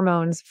taking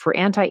hormones for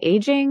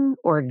anti-aging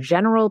or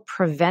general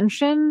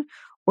prevention,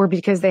 or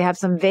because they have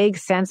some vague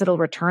sense it'll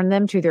return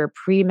them to their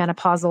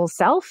premenopausal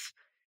self,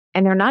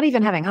 and they're not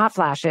even having hot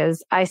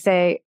flashes, I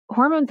say,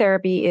 hormone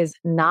therapy is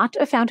not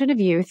a fountain of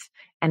youth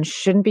and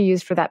shouldn't be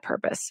used for that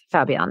purpose,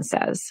 Fabian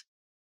says.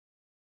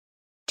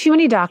 Too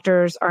many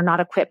doctors are not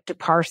equipped to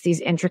parse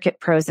these intricate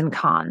pros and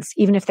cons,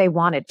 even if they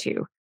wanted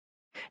to.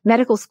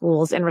 Medical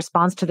schools, in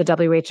response to the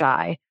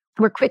WHI,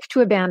 were quick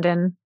to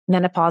abandon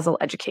menopausal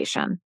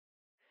education.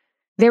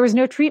 There was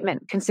no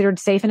treatment considered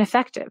safe and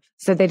effective,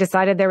 so they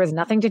decided there was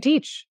nothing to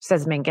teach,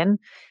 says Minkin,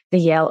 the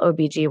Yale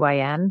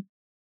OBGYN.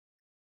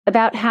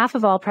 About half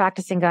of all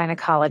practicing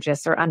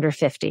gynecologists are under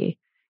 50,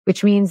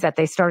 which means that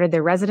they started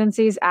their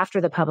residencies after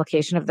the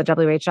publication of the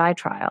WHI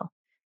trial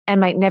and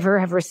might never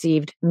have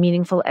received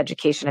meaningful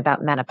education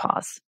about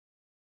menopause.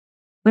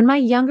 When my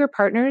younger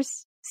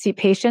partners see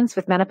patients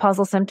with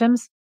menopausal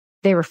symptoms,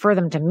 they refer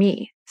them to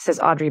me, says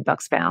Audrey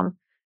Buxbaum,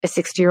 a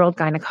 60-year-old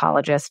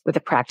gynecologist with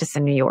a practice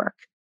in New York.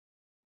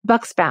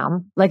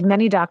 Buxbaum, like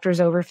many doctors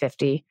over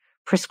 50,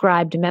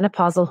 prescribed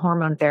menopausal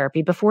hormone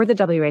therapy before the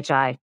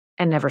WHI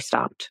and never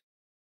stopped.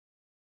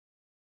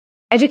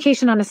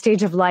 Education on a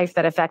stage of life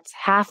that affects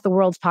half the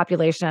world's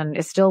population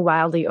is still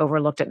wildly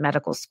overlooked at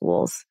medical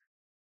schools.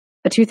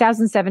 A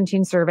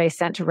 2017 survey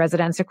sent to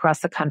residents across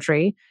the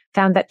country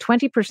found that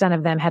 20%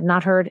 of them had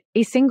not heard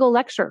a single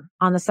lecture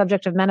on the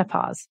subject of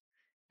menopause,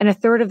 and a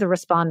third of the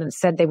respondents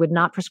said they would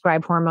not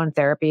prescribe hormone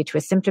therapy to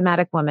a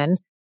symptomatic woman,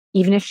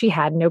 even if she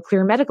had no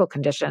clear medical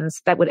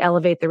conditions that would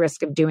elevate the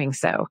risk of doing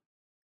so.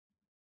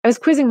 I was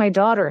quizzing my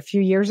daughter a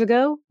few years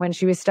ago when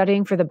she was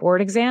studying for the board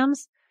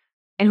exams,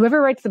 and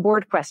whoever writes the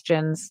board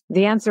questions,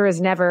 the answer is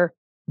never,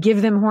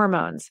 give them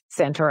hormones,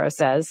 Santoro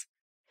says.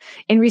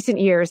 In recent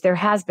years, there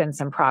has been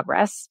some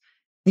progress.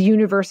 The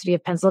University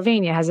of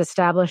Pennsylvania has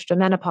established a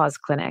menopause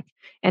clinic,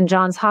 and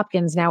Johns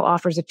Hopkins now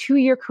offers a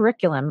 2-year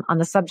curriculum on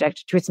the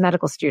subject to its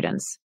medical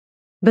students.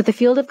 But the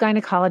field of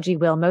gynecology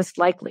will most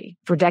likely,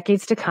 for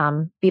decades to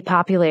come, be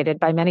populated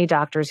by many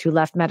doctors who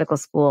left medical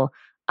school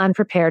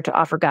unprepared to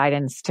offer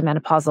guidance to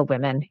menopausal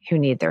women who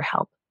need their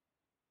help.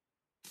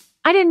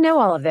 I didn't know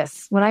all of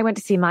this when I went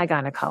to see my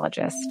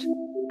gynecologist.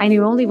 I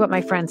knew only what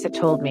my friends had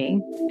told me,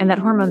 and that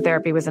hormone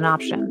therapy was an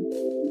option.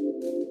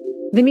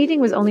 The meeting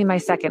was only my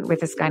second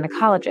with this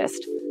gynecologist,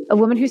 a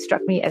woman who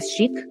struck me as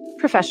chic,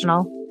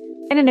 professional,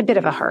 and in a bit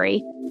of a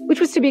hurry, which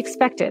was to be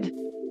expected,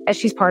 as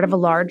she's part of a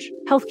large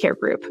healthcare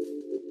group,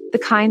 the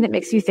kind that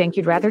makes you think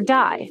you'd rather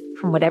die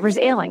from whatever's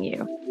ailing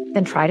you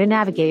than try to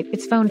navigate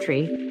its phone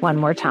tree one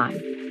more time.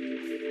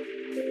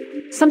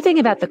 Something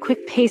about the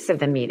quick pace of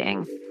the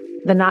meeting,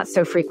 the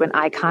not-so-frequent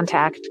eye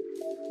contact,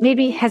 made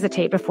me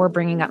hesitate before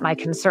bringing up my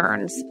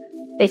concerns.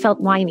 They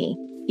felt whiny,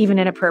 even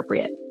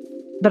inappropriate,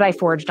 but I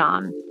forged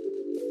on.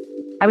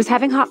 I was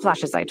having hot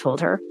flashes, I told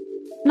her.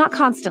 Not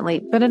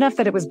constantly, but enough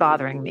that it was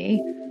bothering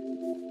me.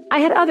 I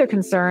had other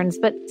concerns,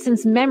 but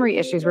since memory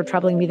issues were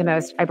troubling me the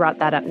most, I brought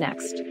that up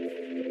next.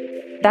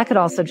 That could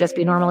also just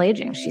be normal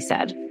aging, she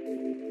said.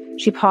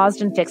 She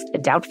paused and fixed a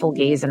doubtful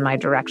gaze in my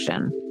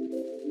direction.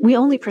 We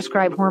only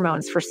prescribe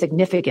hormones for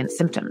significant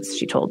symptoms,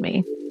 she told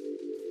me.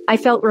 I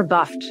felt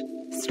rebuffed,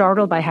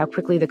 startled by how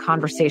quickly the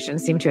conversation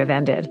seemed to have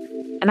ended,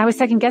 and I was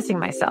second-guessing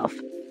myself.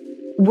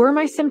 Were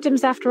my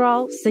symptoms, after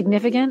all,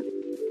 significant?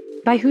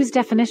 By whose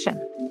definition?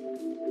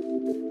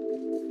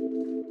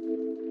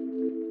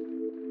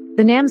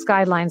 The NAMS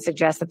guidelines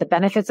suggest that the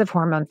benefits of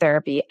hormone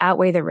therapy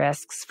outweigh the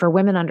risks for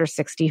women under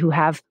 60 who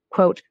have,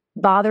 quote,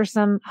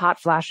 bothersome hot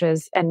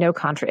flashes and no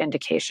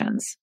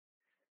contraindications.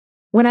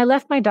 When I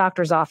left my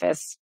doctor's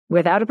office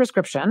without a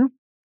prescription,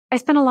 I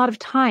spent a lot of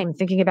time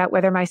thinking about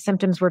whether my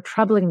symptoms were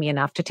troubling me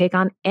enough to take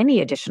on any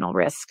additional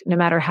risk, no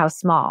matter how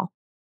small.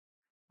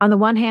 On the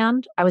one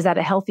hand, I was at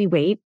a healthy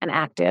weight and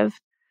active,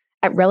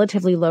 at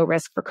relatively low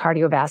risk for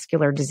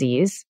cardiovascular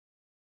disease.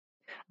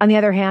 On the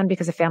other hand,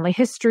 because of family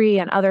history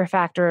and other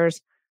factors,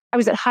 I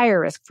was at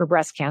higher risk for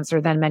breast cancer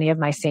than many of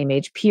my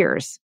same-age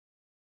peers.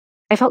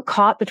 I felt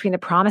caught between the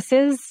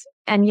promises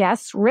and,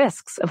 yes,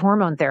 risks of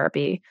hormone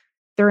therapy,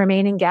 the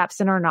remaining gaps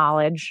in our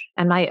knowledge,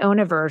 and my own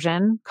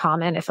aversion,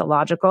 common if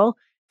illogical,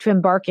 to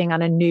embarking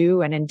on a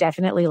new and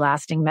indefinitely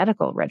lasting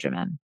medical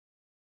regimen.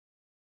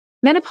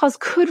 Menopause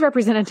could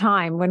represent a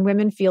time when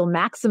women feel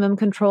maximum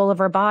control of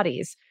our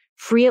bodies,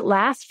 free at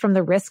last from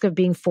the risk of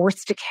being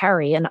forced to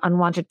carry an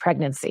unwanted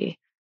pregnancy.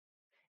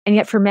 And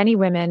yet for many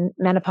women,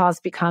 menopause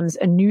becomes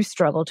a new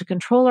struggle to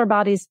control our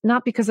bodies,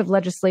 not because of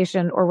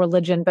legislation or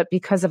religion, but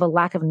because of a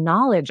lack of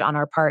knowledge on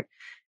our part,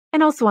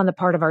 and also on the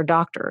part of our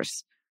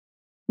doctors.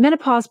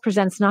 Menopause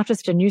presents not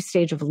just a new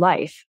stage of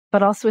life,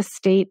 but also a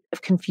state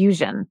of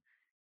confusion.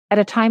 At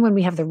a time when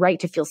we have the right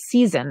to feel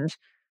seasoned,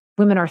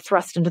 women are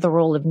thrust into the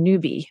role of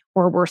newbie,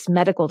 or worse,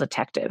 medical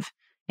detective,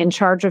 in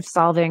charge of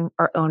solving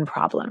our own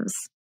problems.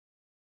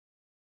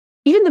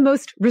 Even the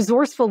most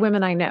resourceful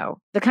women I know,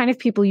 the kind of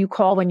people you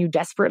call when you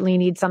desperately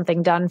need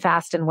something done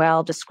fast and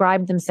well,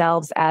 describe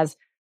themselves as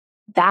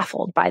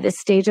baffled by this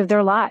stage of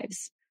their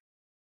lives.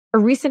 A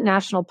recent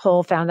national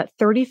poll found that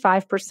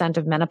 35%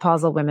 of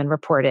menopausal women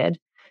reported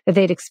that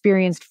they'd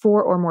experienced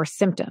 4 or more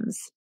symptoms,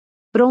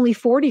 but only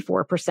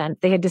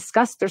 44% they had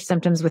discussed their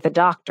symptoms with a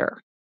doctor.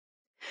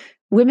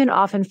 Women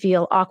often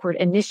feel awkward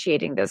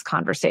initiating those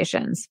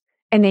conversations,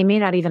 and they may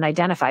not even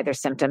identify their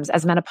symptoms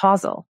as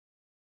menopausal.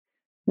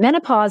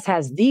 Menopause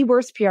has the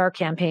worst PR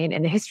campaign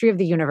in the history of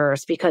the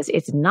universe because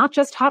it's not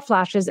just hot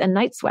flashes and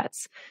night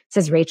sweats,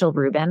 says Rachel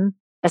Rubin,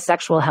 a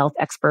sexual health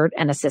expert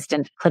and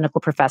assistant clinical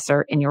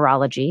professor in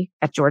urology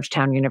at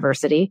Georgetown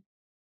University.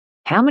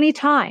 How many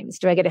times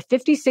do I get a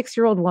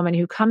 56-year-old woman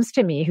who comes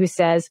to me who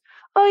says,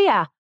 oh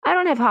yeah, I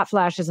don't have hot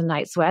flashes and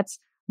night sweats,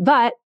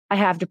 but I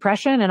have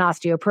depression and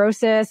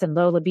osteoporosis and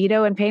low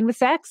libido and pain with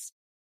sex?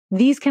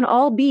 These can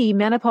all be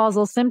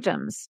menopausal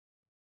symptoms.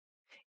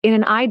 In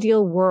an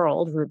ideal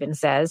world, Rubin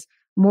says,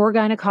 more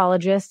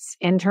gynecologists,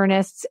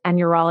 internists, and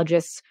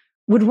urologists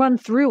would run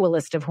through a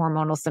list of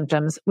hormonal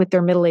symptoms with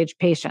their middle-aged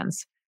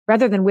patients,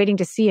 rather than waiting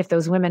to see if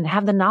those women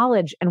have the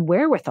knowledge and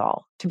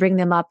wherewithal to bring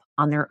them up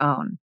on their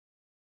own.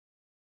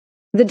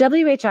 The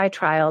WHI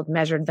trial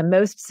measured the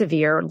most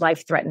severe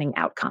life-threatening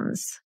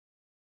outcomes: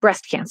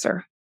 breast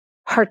cancer,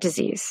 heart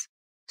disease,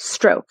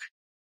 stroke,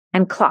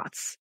 and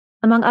clots,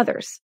 among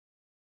others.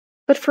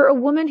 But for a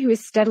woman who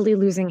is steadily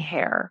losing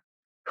hair,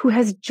 who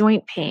has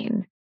joint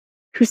pain,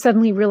 who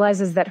suddenly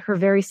realizes that her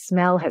very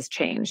smell has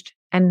changed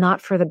and not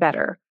for the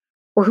better,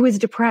 or who is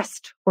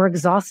depressed or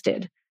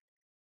exhausted,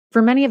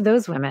 for many of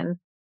those women,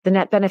 the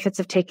net benefits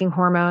of taking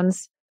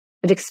hormones,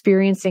 of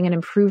experiencing an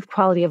improved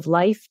quality of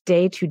life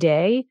day to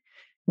day,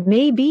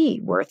 may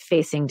be worth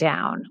facing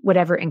down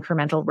whatever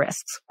incremental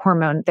risks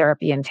hormone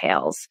therapy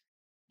entails,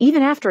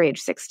 even after age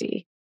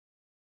 60.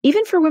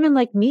 Even for women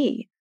like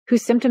me,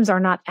 whose symptoms are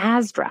not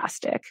as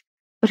drastic,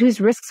 but whose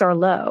risks are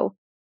low,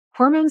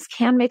 hormones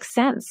can make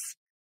sense.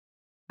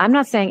 I'm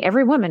not saying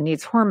every woman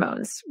needs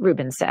hormones,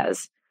 Rubin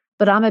says,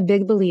 but I'm a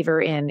big believer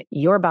in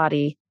your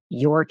body,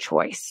 your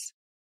choice.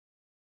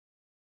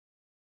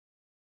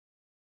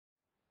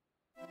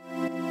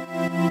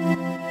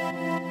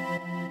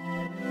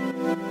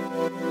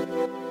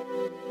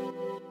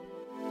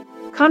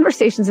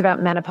 Conversations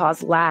about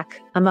menopause lack,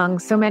 among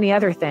so many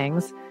other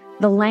things,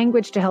 the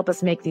language to help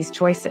us make these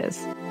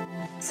choices.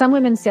 Some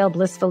women sail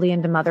blissfully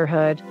into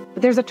motherhood,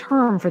 but there's a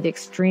term for the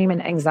extreme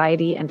in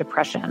anxiety and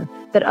depression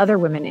that other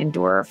women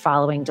endure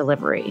following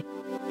delivery: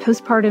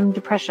 postpartum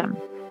depression.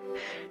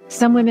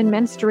 Some women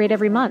menstruate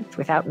every month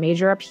without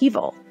major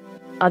upheaval.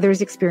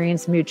 Others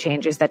experience mood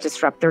changes that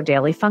disrupt their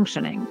daily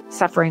functioning,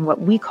 suffering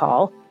what we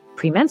call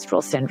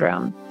premenstrual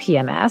syndrome,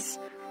 PMS,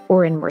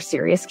 or in more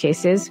serious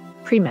cases,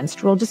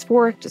 premenstrual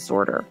dysphoric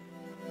disorder.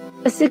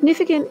 A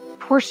significant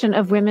portion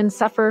of women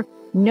suffer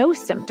no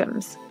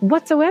symptoms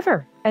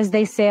whatsoever as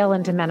they sail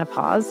into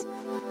menopause.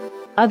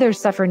 Others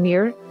suffer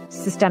near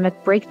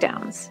systemic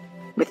breakdowns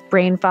with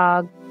brain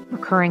fog,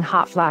 recurring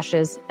hot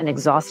flashes, and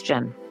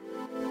exhaustion.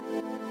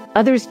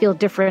 Others feel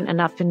different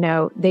enough to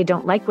know they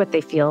don't like what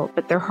they feel,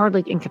 but they're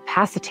hardly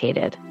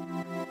incapacitated.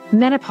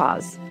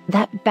 Menopause,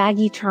 that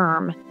baggy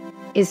term,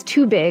 is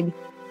too big,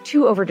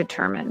 too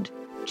overdetermined,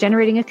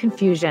 generating a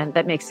confusion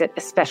that makes it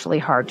especially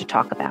hard to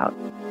talk about.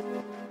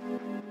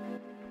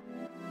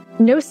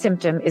 No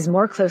symptom is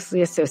more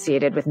closely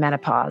associated with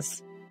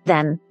menopause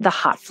than the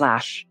hot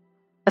flash,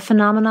 a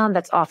phenomenon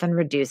that's often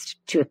reduced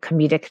to a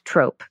comedic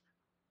trope.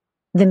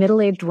 The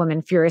middle-aged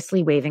woman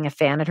furiously waving a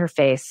fan at her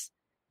face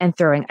and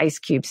throwing ice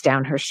cubes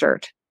down her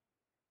shirt.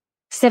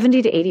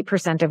 70 to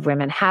 80% of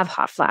women have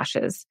hot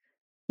flashes,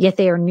 yet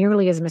they are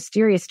nearly as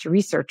mysterious to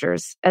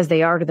researchers as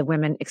they are to the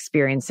women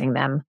experiencing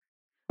them,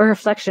 a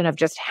reflection of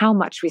just how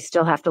much we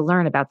still have to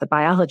learn about the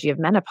biology of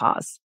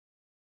menopause.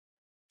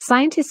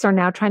 Scientists are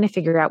now trying to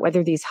figure out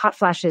whether these hot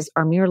flashes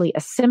are merely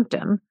a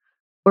symptom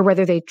or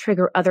whether they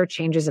trigger other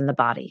changes in the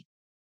body.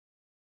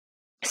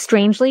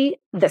 Strangely,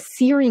 the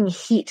searing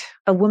heat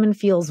a woman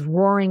feels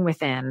roaring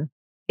within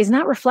is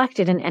not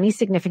reflected in any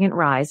significant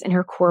rise in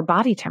her core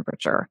body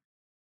temperature.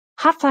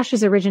 Hot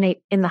flashes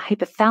originate in the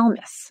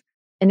hypothalamus,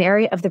 an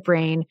area of the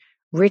brain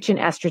rich in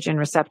estrogen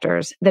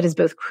receptors that is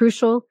both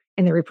crucial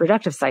in the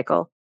reproductive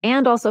cycle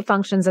and also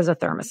functions as a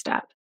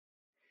thermostat.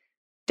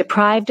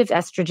 Deprived of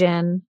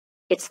estrogen,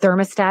 its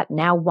thermostat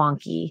now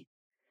wonky,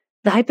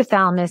 the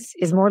hypothalamus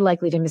is more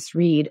likely to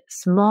misread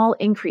small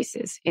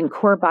increases in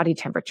core body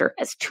temperature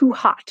as too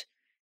hot,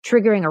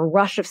 triggering a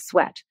rush of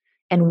sweat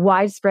and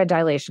widespread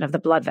dilation of the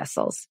blood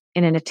vessels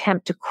in an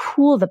attempt to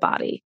cool the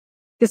body.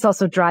 This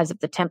also drives up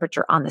the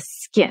temperature on the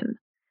skin.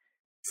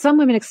 Some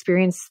women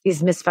experience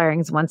these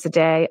misfirings once a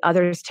day,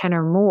 others 10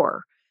 or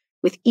more,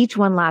 with each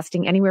one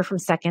lasting anywhere from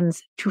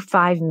seconds to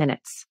 5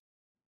 minutes.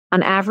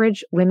 On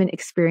average, women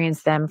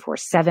experience them for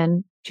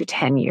 7 to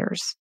 10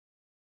 years.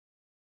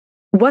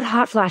 What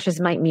hot flashes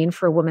might mean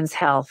for a woman's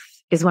health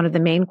is one of the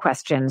main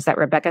questions that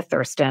Rebecca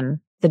Thurston,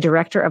 the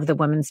director of the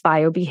Women's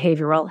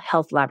Biobehavioral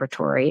Health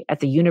Laboratory at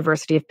the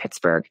University of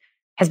Pittsburgh,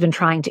 has been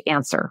trying to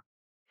answer.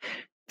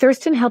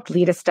 Thurston helped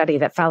lead a study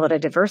that followed a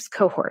diverse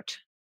cohort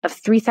of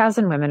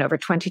 3,000 women over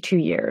 22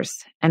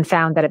 years and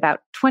found that about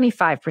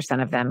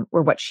 25% of them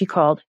were what she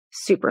called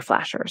super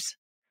flashers.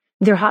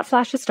 Their hot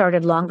flashes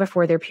started long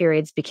before their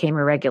periods became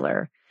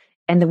irregular,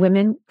 and the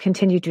women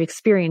continued to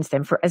experience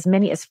them for as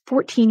many as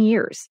 14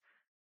 years,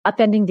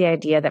 upending the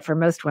idea that for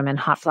most women,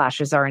 hot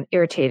flashes are an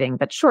irritating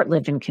but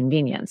short-lived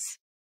inconvenience.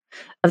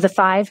 Of the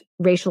 5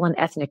 racial and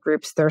ethnic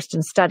groups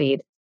Thurston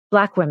studied,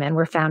 Black women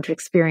were found to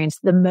experience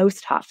the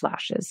most hot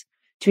flashes,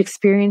 to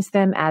experience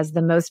them as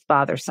the most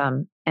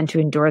bothersome, and to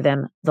endure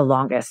them the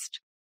longest.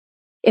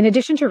 In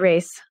addition to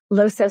race,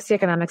 low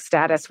socioeconomic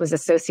status was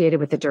associated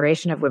with the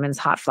duration of women's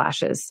hot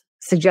flashes,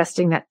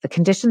 suggesting that the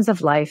conditions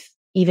of life,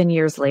 even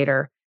years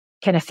later,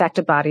 can affect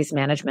a body's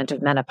management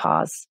of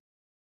menopause.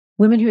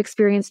 Women who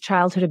experience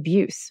childhood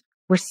abuse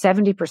were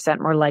 70%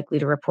 more likely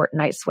to report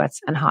night sweats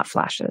and hot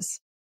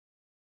flashes.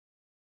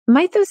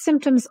 Might those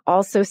symptoms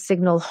also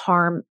signal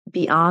harm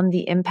beyond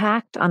the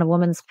impact on a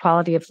woman's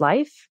quality of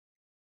life?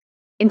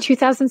 In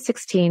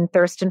 2016,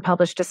 Thurston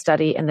published a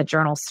study in the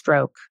journal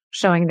Stroke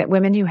showing that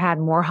women who had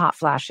more hot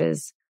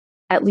flashes,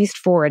 at least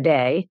 4 a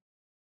day,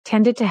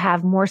 tended to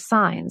have more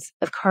signs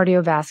of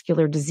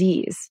cardiovascular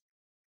disease.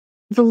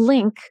 The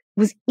link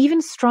was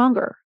even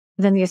stronger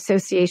than the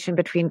association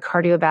between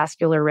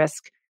cardiovascular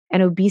risk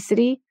and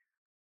obesity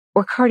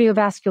or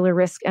cardiovascular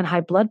risk and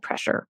high blood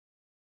pressure.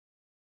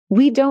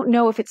 We don't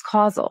know if it's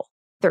causal,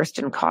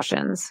 Thurston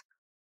cautions,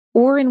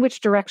 or in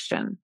which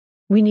direction.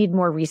 We need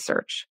more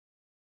research.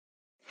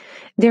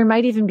 There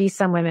might even be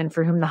some women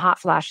for whom the hot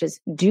flashes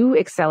do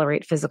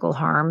accelerate physical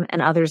harm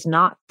and others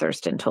not,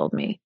 Thurston told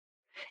me.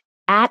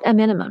 At a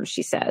minimum,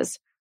 she says,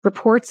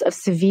 reports of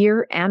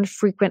severe and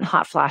frequent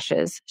hot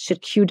flashes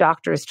should cue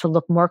doctors to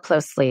look more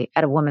closely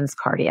at a woman's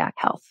cardiac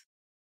health.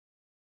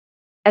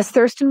 As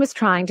Thurston was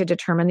trying to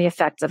determine the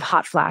effects of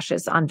hot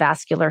flashes on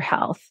vascular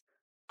health,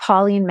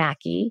 Pauline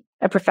Mackey,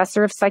 a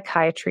professor of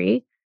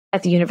psychiatry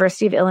at the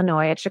University of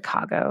Illinois at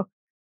Chicago,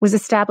 was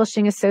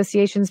establishing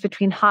associations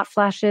between hot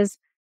flashes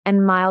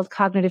and mild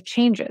cognitive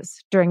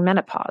changes during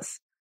menopause.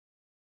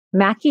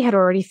 Mackey had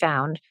already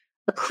found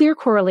a clear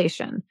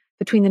correlation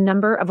between the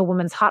number of a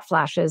woman's hot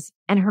flashes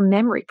and her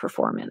memory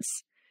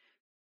performance.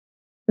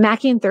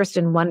 Mackey and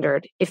Thurston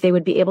wondered if they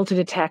would be able to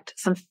detect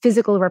some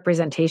physical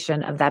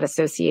representation of that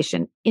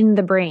association in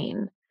the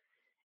brain.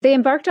 They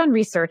embarked on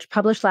research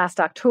published last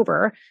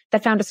October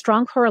that found a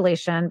strong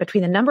correlation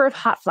between the number of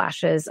hot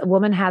flashes a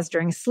woman has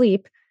during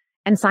sleep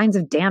and signs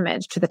of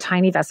damage to the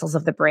tiny vessels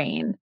of the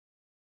brain.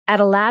 At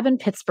a lab in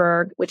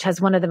Pittsburgh, which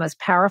has one of the most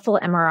powerful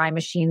MRI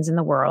machines in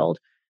the world,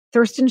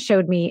 Thurston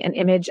showed me an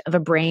image of a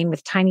brain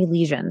with tiny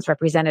lesions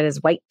represented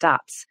as white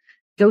dots,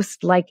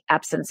 ghost-like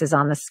absences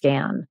on the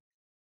scan.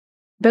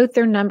 Both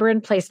their number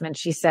and placement,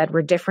 she said,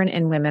 were different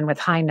in women with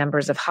high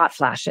numbers of hot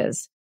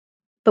flashes.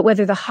 But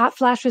whether the hot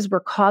flashes were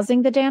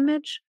causing the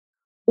damage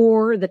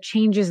or the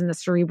changes in the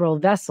cerebral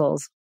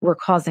vessels were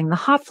causing the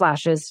hot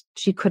flashes,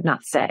 she could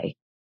not say.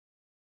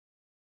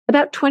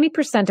 About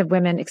 20% of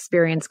women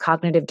experience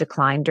cognitive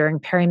decline during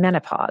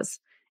perimenopause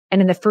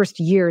and in the first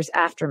years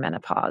after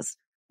menopause,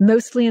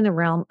 mostly in the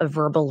realm of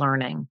verbal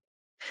learning,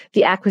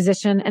 the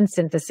acquisition and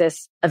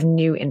synthesis of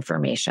new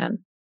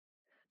information.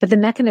 But the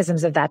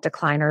mechanisms of that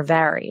decline are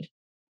varied.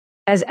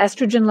 As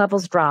estrogen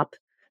levels drop,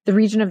 the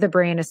region of the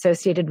brain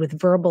associated with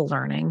verbal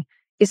learning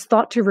is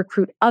thought to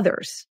recruit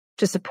others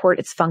to support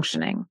its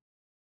functioning.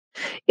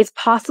 It's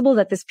possible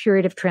that this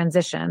period of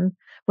transition,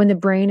 when the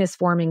brain is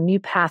forming new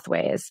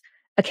pathways,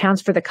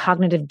 accounts for the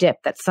cognitive dip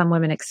that some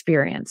women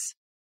experience.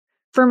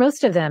 For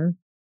most of them,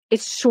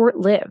 it's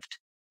short-lived,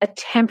 a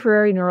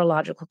temporary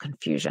neurological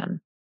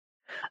confusion.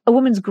 A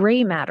woman's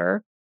gray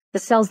matter, the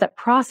cells that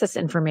process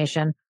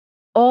information,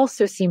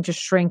 also seem to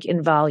shrink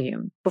in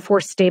volume before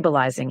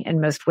stabilizing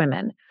in most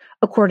women,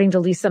 according to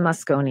Lisa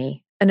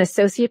Mosconi, an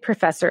associate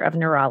professor of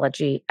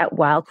neurology at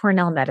Weill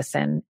Cornell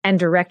Medicine and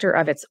director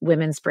of its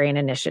Women's Brain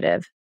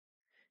Initiative.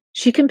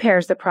 She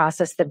compares the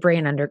process the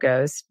brain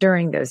undergoes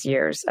during those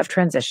years of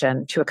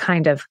transition to a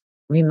kind of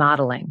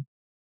remodeling.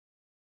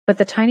 But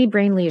the tiny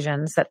brain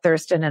lesions that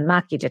Thurston and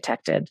Mackey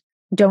detected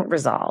don't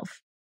resolve.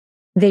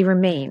 They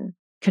remain,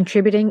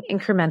 contributing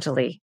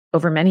incrementally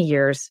over many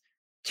years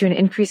to an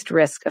increased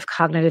risk of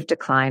cognitive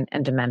decline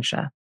and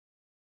dementia.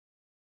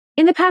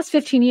 In the past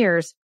 15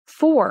 years,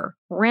 4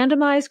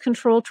 randomized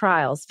controlled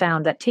trials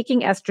found that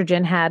taking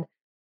estrogen had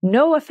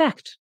no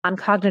effect on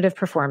cognitive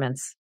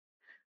performance.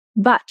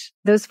 But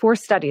those 4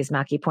 studies,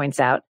 Mackey points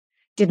out,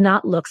 did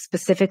not look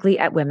specifically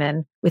at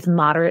women with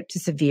moderate to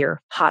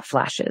severe hot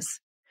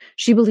flashes.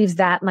 She believes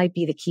that might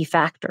be the key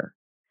factor.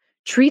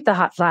 Treat the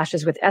hot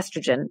flashes with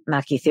estrogen,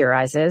 Mackey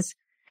theorizes,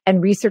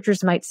 and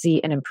researchers might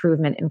see an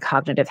improvement in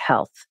cognitive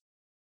health.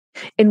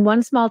 In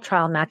one small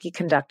trial Mackey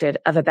conducted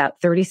of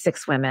about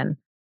 36 women,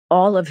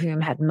 all of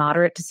whom had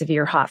moderate to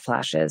severe hot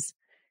flashes,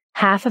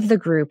 half of the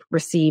group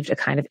received a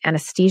kind of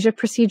anesthesia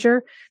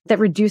procedure that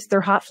reduced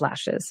their hot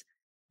flashes,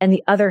 and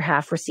the other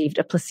half received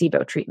a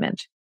placebo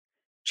treatment.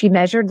 She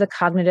measured the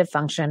cognitive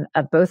function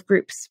of both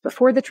groups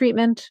before the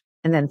treatment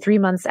and then 3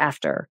 months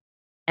after,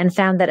 and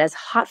found that as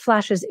hot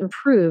flashes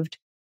improved,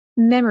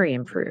 memory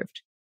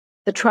improved.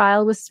 The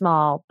trial was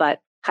small, but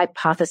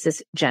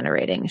hypothesis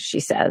generating, she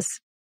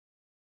says.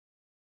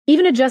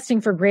 Even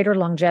adjusting for greater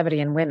longevity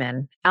in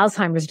women,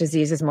 Alzheimer's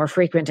disease is more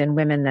frequent in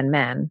women than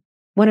men,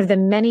 one of the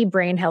many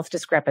brain health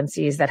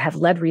discrepancies that have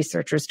led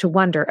researchers to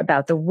wonder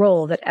about the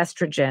role that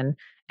estrogen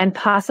and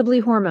possibly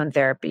hormone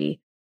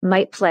therapy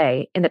might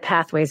play in the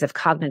pathways of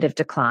cognitive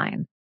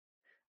decline.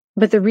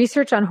 But the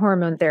research on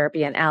hormone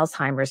therapy and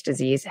Alzheimer's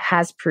disease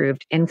has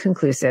proved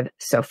inconclusive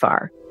so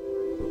far.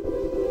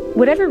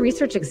 Whatever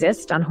research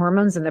exists on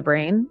hormones in the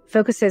brain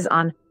focuses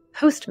on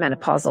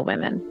postmenopausal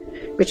women,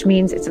 which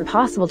means it's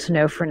impossible to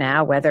know for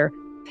now whether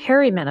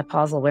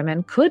perimenopausal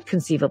women could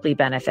conceivably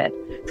benefit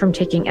from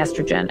taking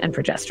estrogen and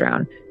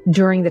progesterone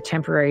during the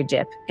temporary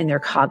dip in their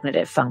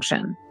cognitive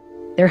function.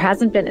 There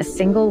hasn't been a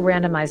single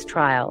randomized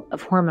trial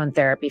of hormone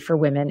therapy for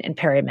women in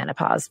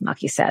perimenopause,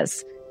 Maki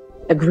says.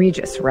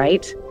 Egregious,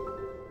 right?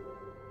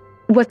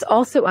 What's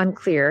also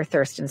unclear,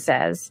 Thurston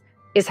says,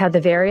 is how the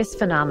various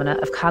phenomena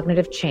of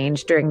cognitive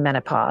change during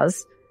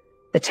menopause,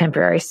 the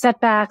temporary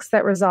setbacks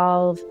that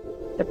resolve,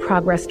 the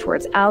progress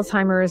towards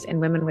Alzheimer's in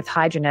women with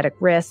high genetic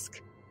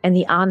risk, and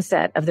the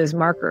onset of those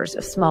markers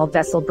of small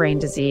vessel brain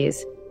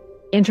disease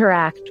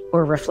interact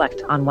or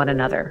reflect on one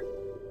another.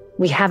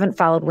 We haven't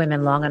followed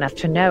women long enough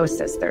to know,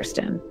 says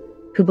Thurston,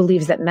 who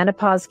believes that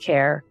menopause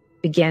care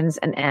begins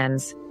and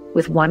ends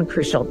with one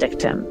crucial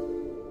dictum.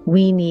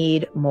 We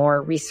need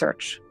more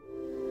research.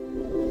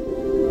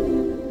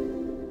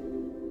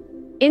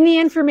 In the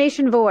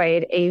information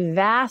void, a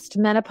vast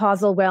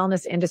menopausal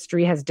wellness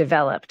industry has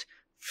developed,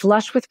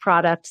 flush with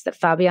products that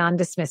Fabian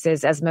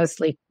dismisses as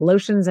mostly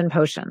lotions and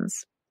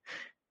potions.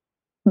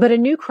 But a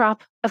new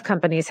crop of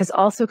companies has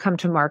also come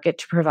to market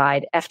to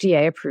provide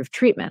FDA-approved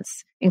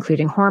treatments,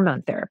 including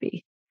hormone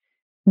therapy.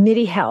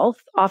 MIDI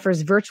Health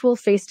offers virtual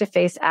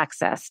face-to-face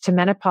access to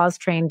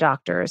menopause-trained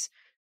doctors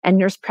and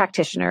nurse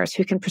practitioners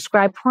who can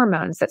prescribe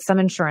hormones that some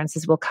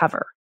insurances will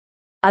cover.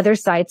 Other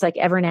sites like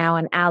Evernow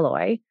and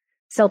Alloy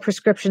sell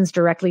prescriptions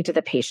directly to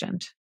the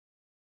patient.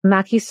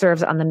 Maki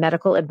serves on the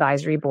medical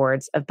advisory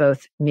boards of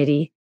both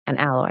MIDI and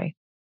Alloy.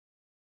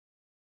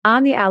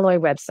 On the Alloy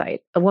website,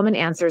 a woman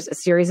answers a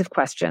series of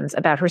questions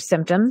about her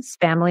symptoms,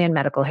 family, and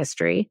medical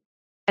history,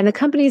 and the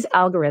company's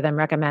algorithm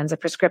recommends a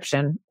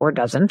prescription, or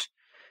doesn't.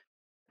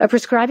 A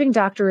prescribing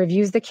doctor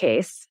reviews the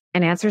case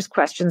and answers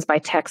questions by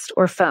text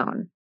or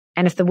phone,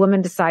 and if the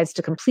woman decides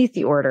to complete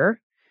the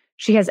order,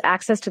 she has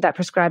access to that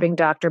prescribing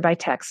doctor by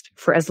text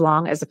for as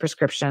long as the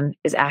prescription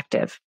is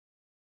active.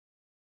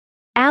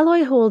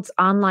 Alloy holds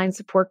online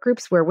support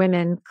groups where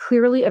women,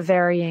 clearly of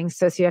varying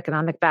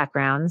socioeconomic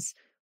backgrounds,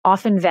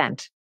 often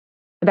vent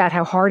about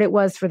how hard it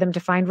was for them to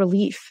find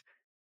relief,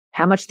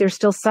 how much they're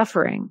still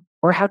suffering,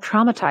 or how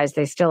traumatized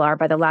they still are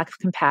by the lack of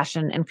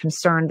compassion and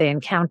concern they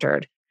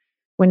encountered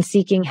when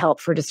seeking help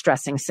for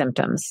distressing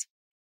symptoms.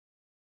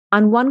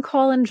 On one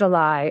call in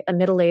July, a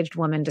middle-aged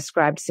woman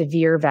described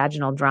severe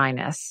vaginal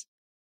dryness.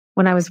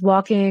 When I was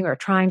walking or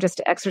trying just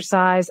to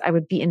exercise, I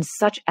would be in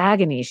such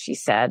agony, she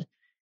said.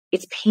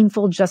 It's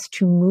painful just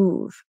to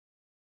move.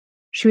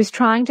 She was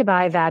trying to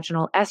buy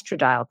vaginal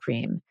estradiol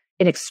cream,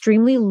 an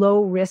extremely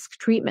low-risk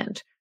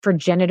treatment for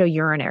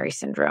genitourinary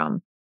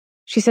syndrome.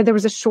 She said there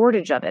was a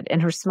shortage of it in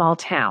her small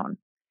town.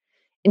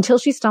 Until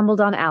she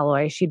stumbled on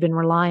Alloy, she'd been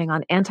relying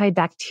on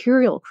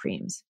antibacterial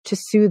creams to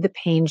soothe the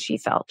pain she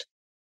felt.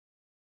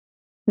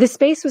 The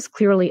space was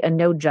clearly a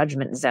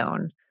no-judgment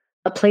zone,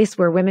 a place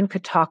where women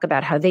could talk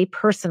about how they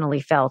personally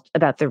felt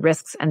about the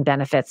risks and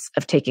benefits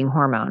of taking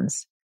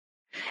hormones.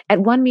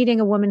 At one meeting,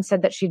 a woman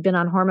said that she'd been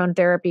on hormone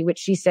therapy, which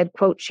she said,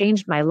 quote,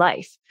 changed my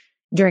life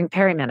during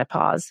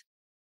perimenopause,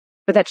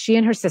 but that she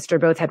and her sister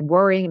both had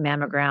worrying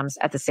mammograms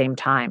at the same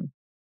time.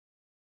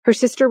 Her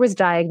sister was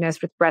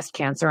diagnosed with breast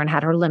cancer and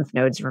had her lymph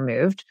nodes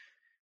removed.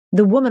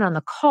 The woman on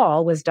the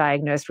call was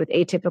diagnosed with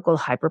atypical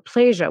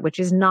hyperplasia, which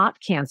is not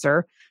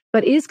cancer,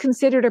 but is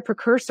considered a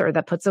precursor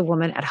that puts a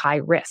woman at high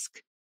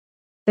risk.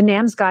 The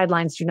NAMS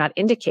guidelines do not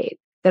indicate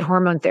that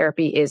hormone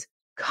therapy is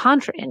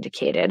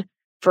contraindicated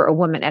for a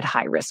woman at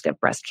high risk of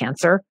breast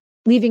cancer,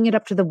 leaving it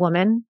up to the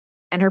woman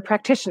and her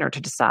practitioner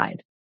to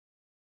decide.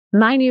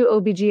 My new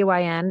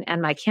OBGYN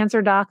and my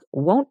cancer doc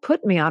won't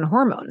put me on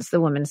hormones, the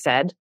woman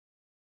said.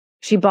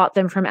 She bought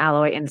them from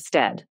Alloy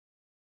instead.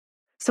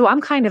 So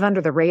I'm kind of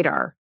under the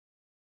radar.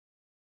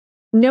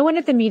 No one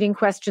at the meeting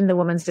questioned the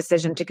woman's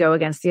decision to go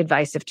against the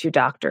advice of two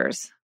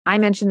doctors. I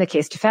mentioned the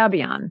case to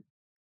Fabian.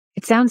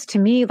 It sounds to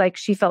me like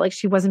she felt like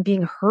she wasn't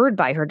being heard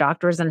by her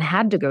doctors and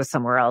had to go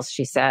somewhere else,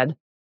 she said.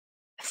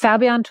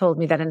 Fabian told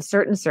me that in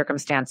certain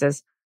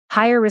circumstances,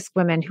 higher risk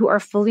women who are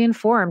fully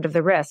informed of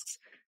the risks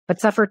but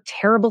suffer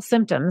terrible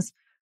symptoms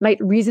might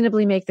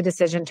reasonably make the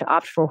decision to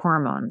opt for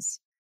hormones.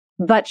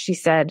 But, she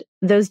said,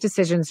 those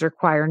decisions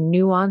require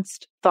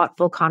nuanced,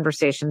 thoughtful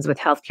conversations with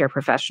healthcare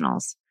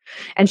professionals.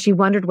 And she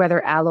wondered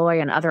whether Alloy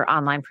and other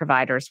online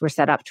providers were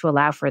set up to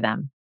allow for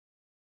them.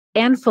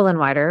 Anne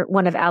Fullenwider,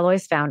 one of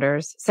Alloy's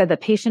founders, said the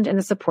patient in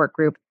the support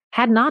group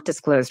had not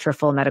disclosed her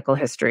full medical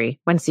history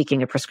when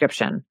seeking a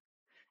prescription.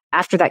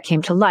 After that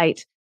came to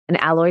light, an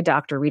Alloy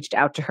doctor reached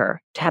out to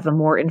her to have a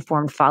more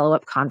informed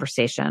follow-up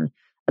conversation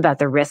about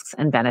the risks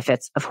and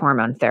benefits of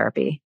hormone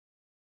therapy.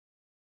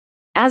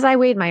 As I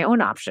weighed my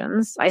own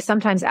options, I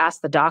sometimes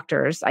asked the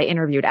doctors I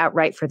interviewed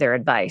outright for their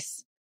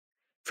advice.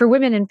 For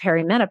women in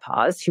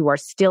perimenopause who are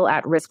still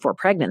at risk for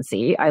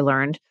pregnancy, I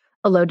learned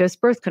a low-dose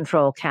birth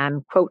control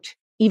can, quote,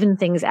 even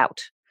things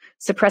out,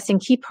 suppressing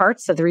key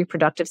parts of the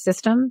reproductive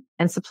system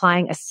and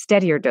supplying a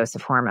steadier dose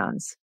of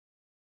hormones.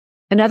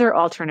 Another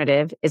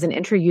alternative is an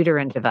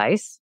intrauterine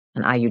device,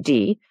 an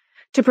IUD,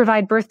 to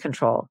provide birth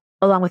control,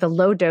 along with a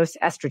low-dose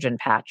estrogen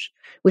patch,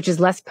 which is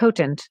less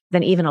potent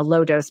than even a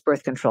low-dose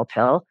birth control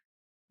pill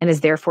and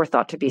is therefore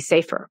thought to be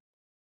safer.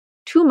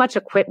 Too much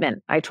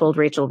equipment, I told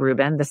Rachel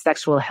Rubin, the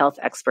sexual health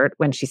expert,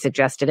 when she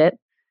suggested it.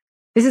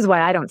 This is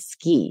why I don't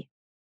ski.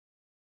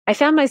 I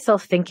found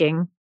myself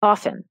thinking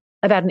often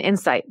about an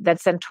insight that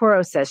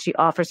Santoro says she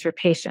offers for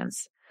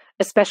patients,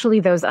 especially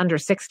those under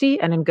 60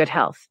 and in good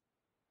health.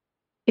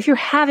 If you're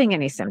having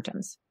any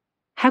symptoms,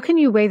 how can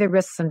you weigh the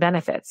risks and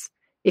benefits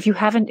if you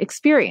haven't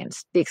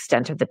experienced the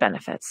extent of the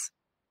benefits?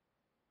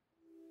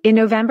 In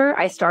November,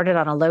 I started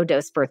on a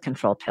low-dose birth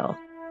control pill.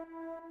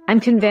 I'm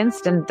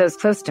convinced, and those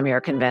close to me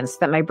are convinced,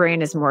 that my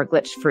brain is more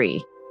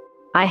glitch-free.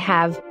 I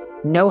have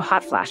no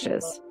hot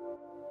flashes.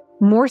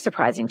 More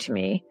surprising to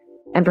me,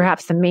 and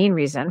perhaps the main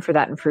reason for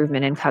that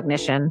improvement in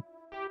cognition,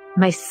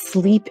 my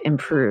sleep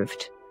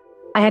improved.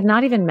 I had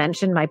not even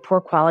mentioned my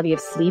poor quality of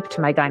sleep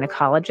to my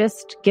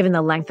gynecologist, given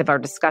the length of our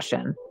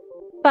discussion.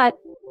 But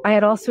I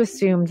had also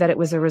assumed that it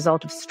was a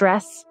result of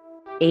stress,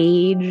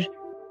 age,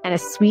 and a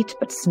sweet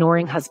but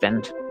snoring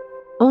husband.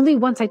 Only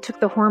once I took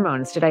the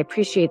hormones did I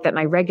appreciate that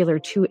my regular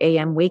 2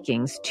 a.m.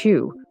 wakings,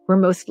 too, were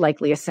most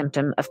likely a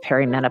symptom of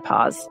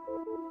perimenopause.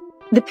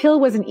 The pill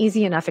was an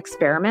easy enough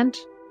experiment,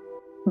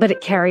 but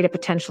it carried a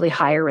potentially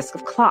higher risk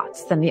of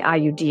clots than the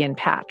IUD and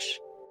patch.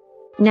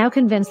 Now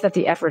convinced that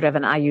the effort of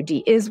an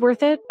IUD is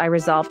worth it, I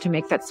resolved to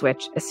make that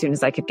switch as soon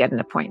as I could get an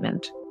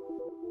appointment.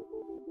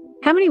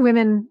 How many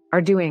women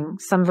are doing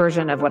some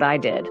version of what I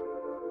did?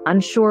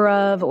 Unsure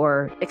of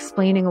or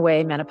explaining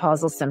away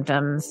menopausal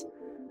symptoms,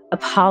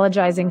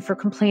 apologizing for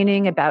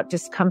complaining about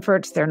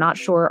discomforts they're not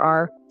sure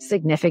are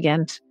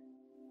significant,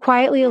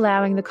 quietly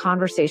allowing the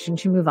conversation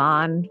to move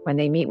on when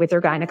they meet with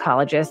their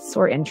gynecologists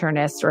or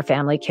internists or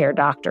family care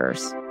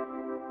doctors.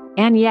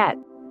 And yet,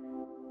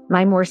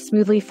 my more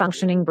smoothly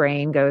functioning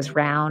brain goes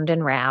round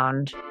and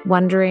round,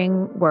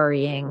 wondering,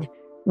 worrying,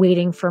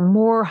 waiting for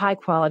more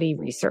high-quality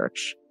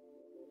research.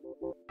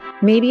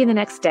 Maybe in the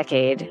next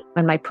decade,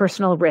 when my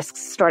personal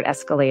risks start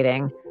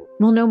escalating,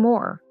 we'll know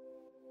more.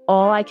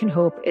 All I can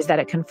hope is that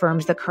it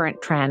confirms the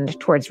current trend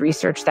towards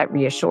research that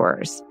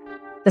reassures.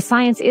 The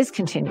science is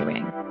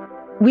continuing.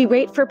 We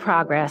wait for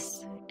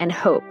progress and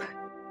hope.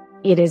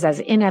 It is as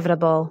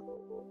inevitable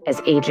as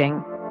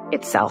aging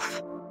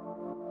itself.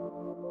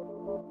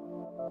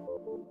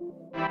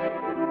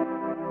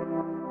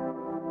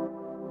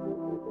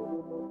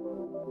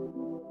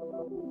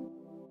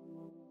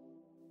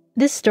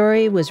 This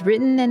story was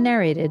written and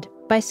narrated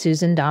by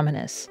Susan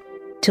Dominus.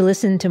 To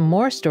listen to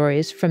more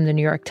stories from the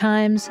New York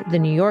Times, The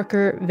New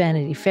Yorker,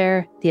 Vanity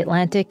Fair, The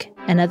Atlantic,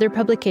 and other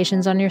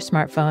publications on your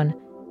smartphone,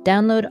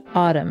 download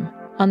Autumn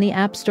on the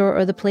App Store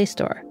or the Play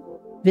Store.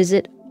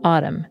 Visit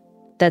Autumn,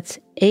 that's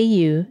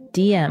AUDM.com,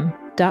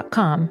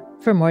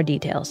 for more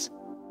details.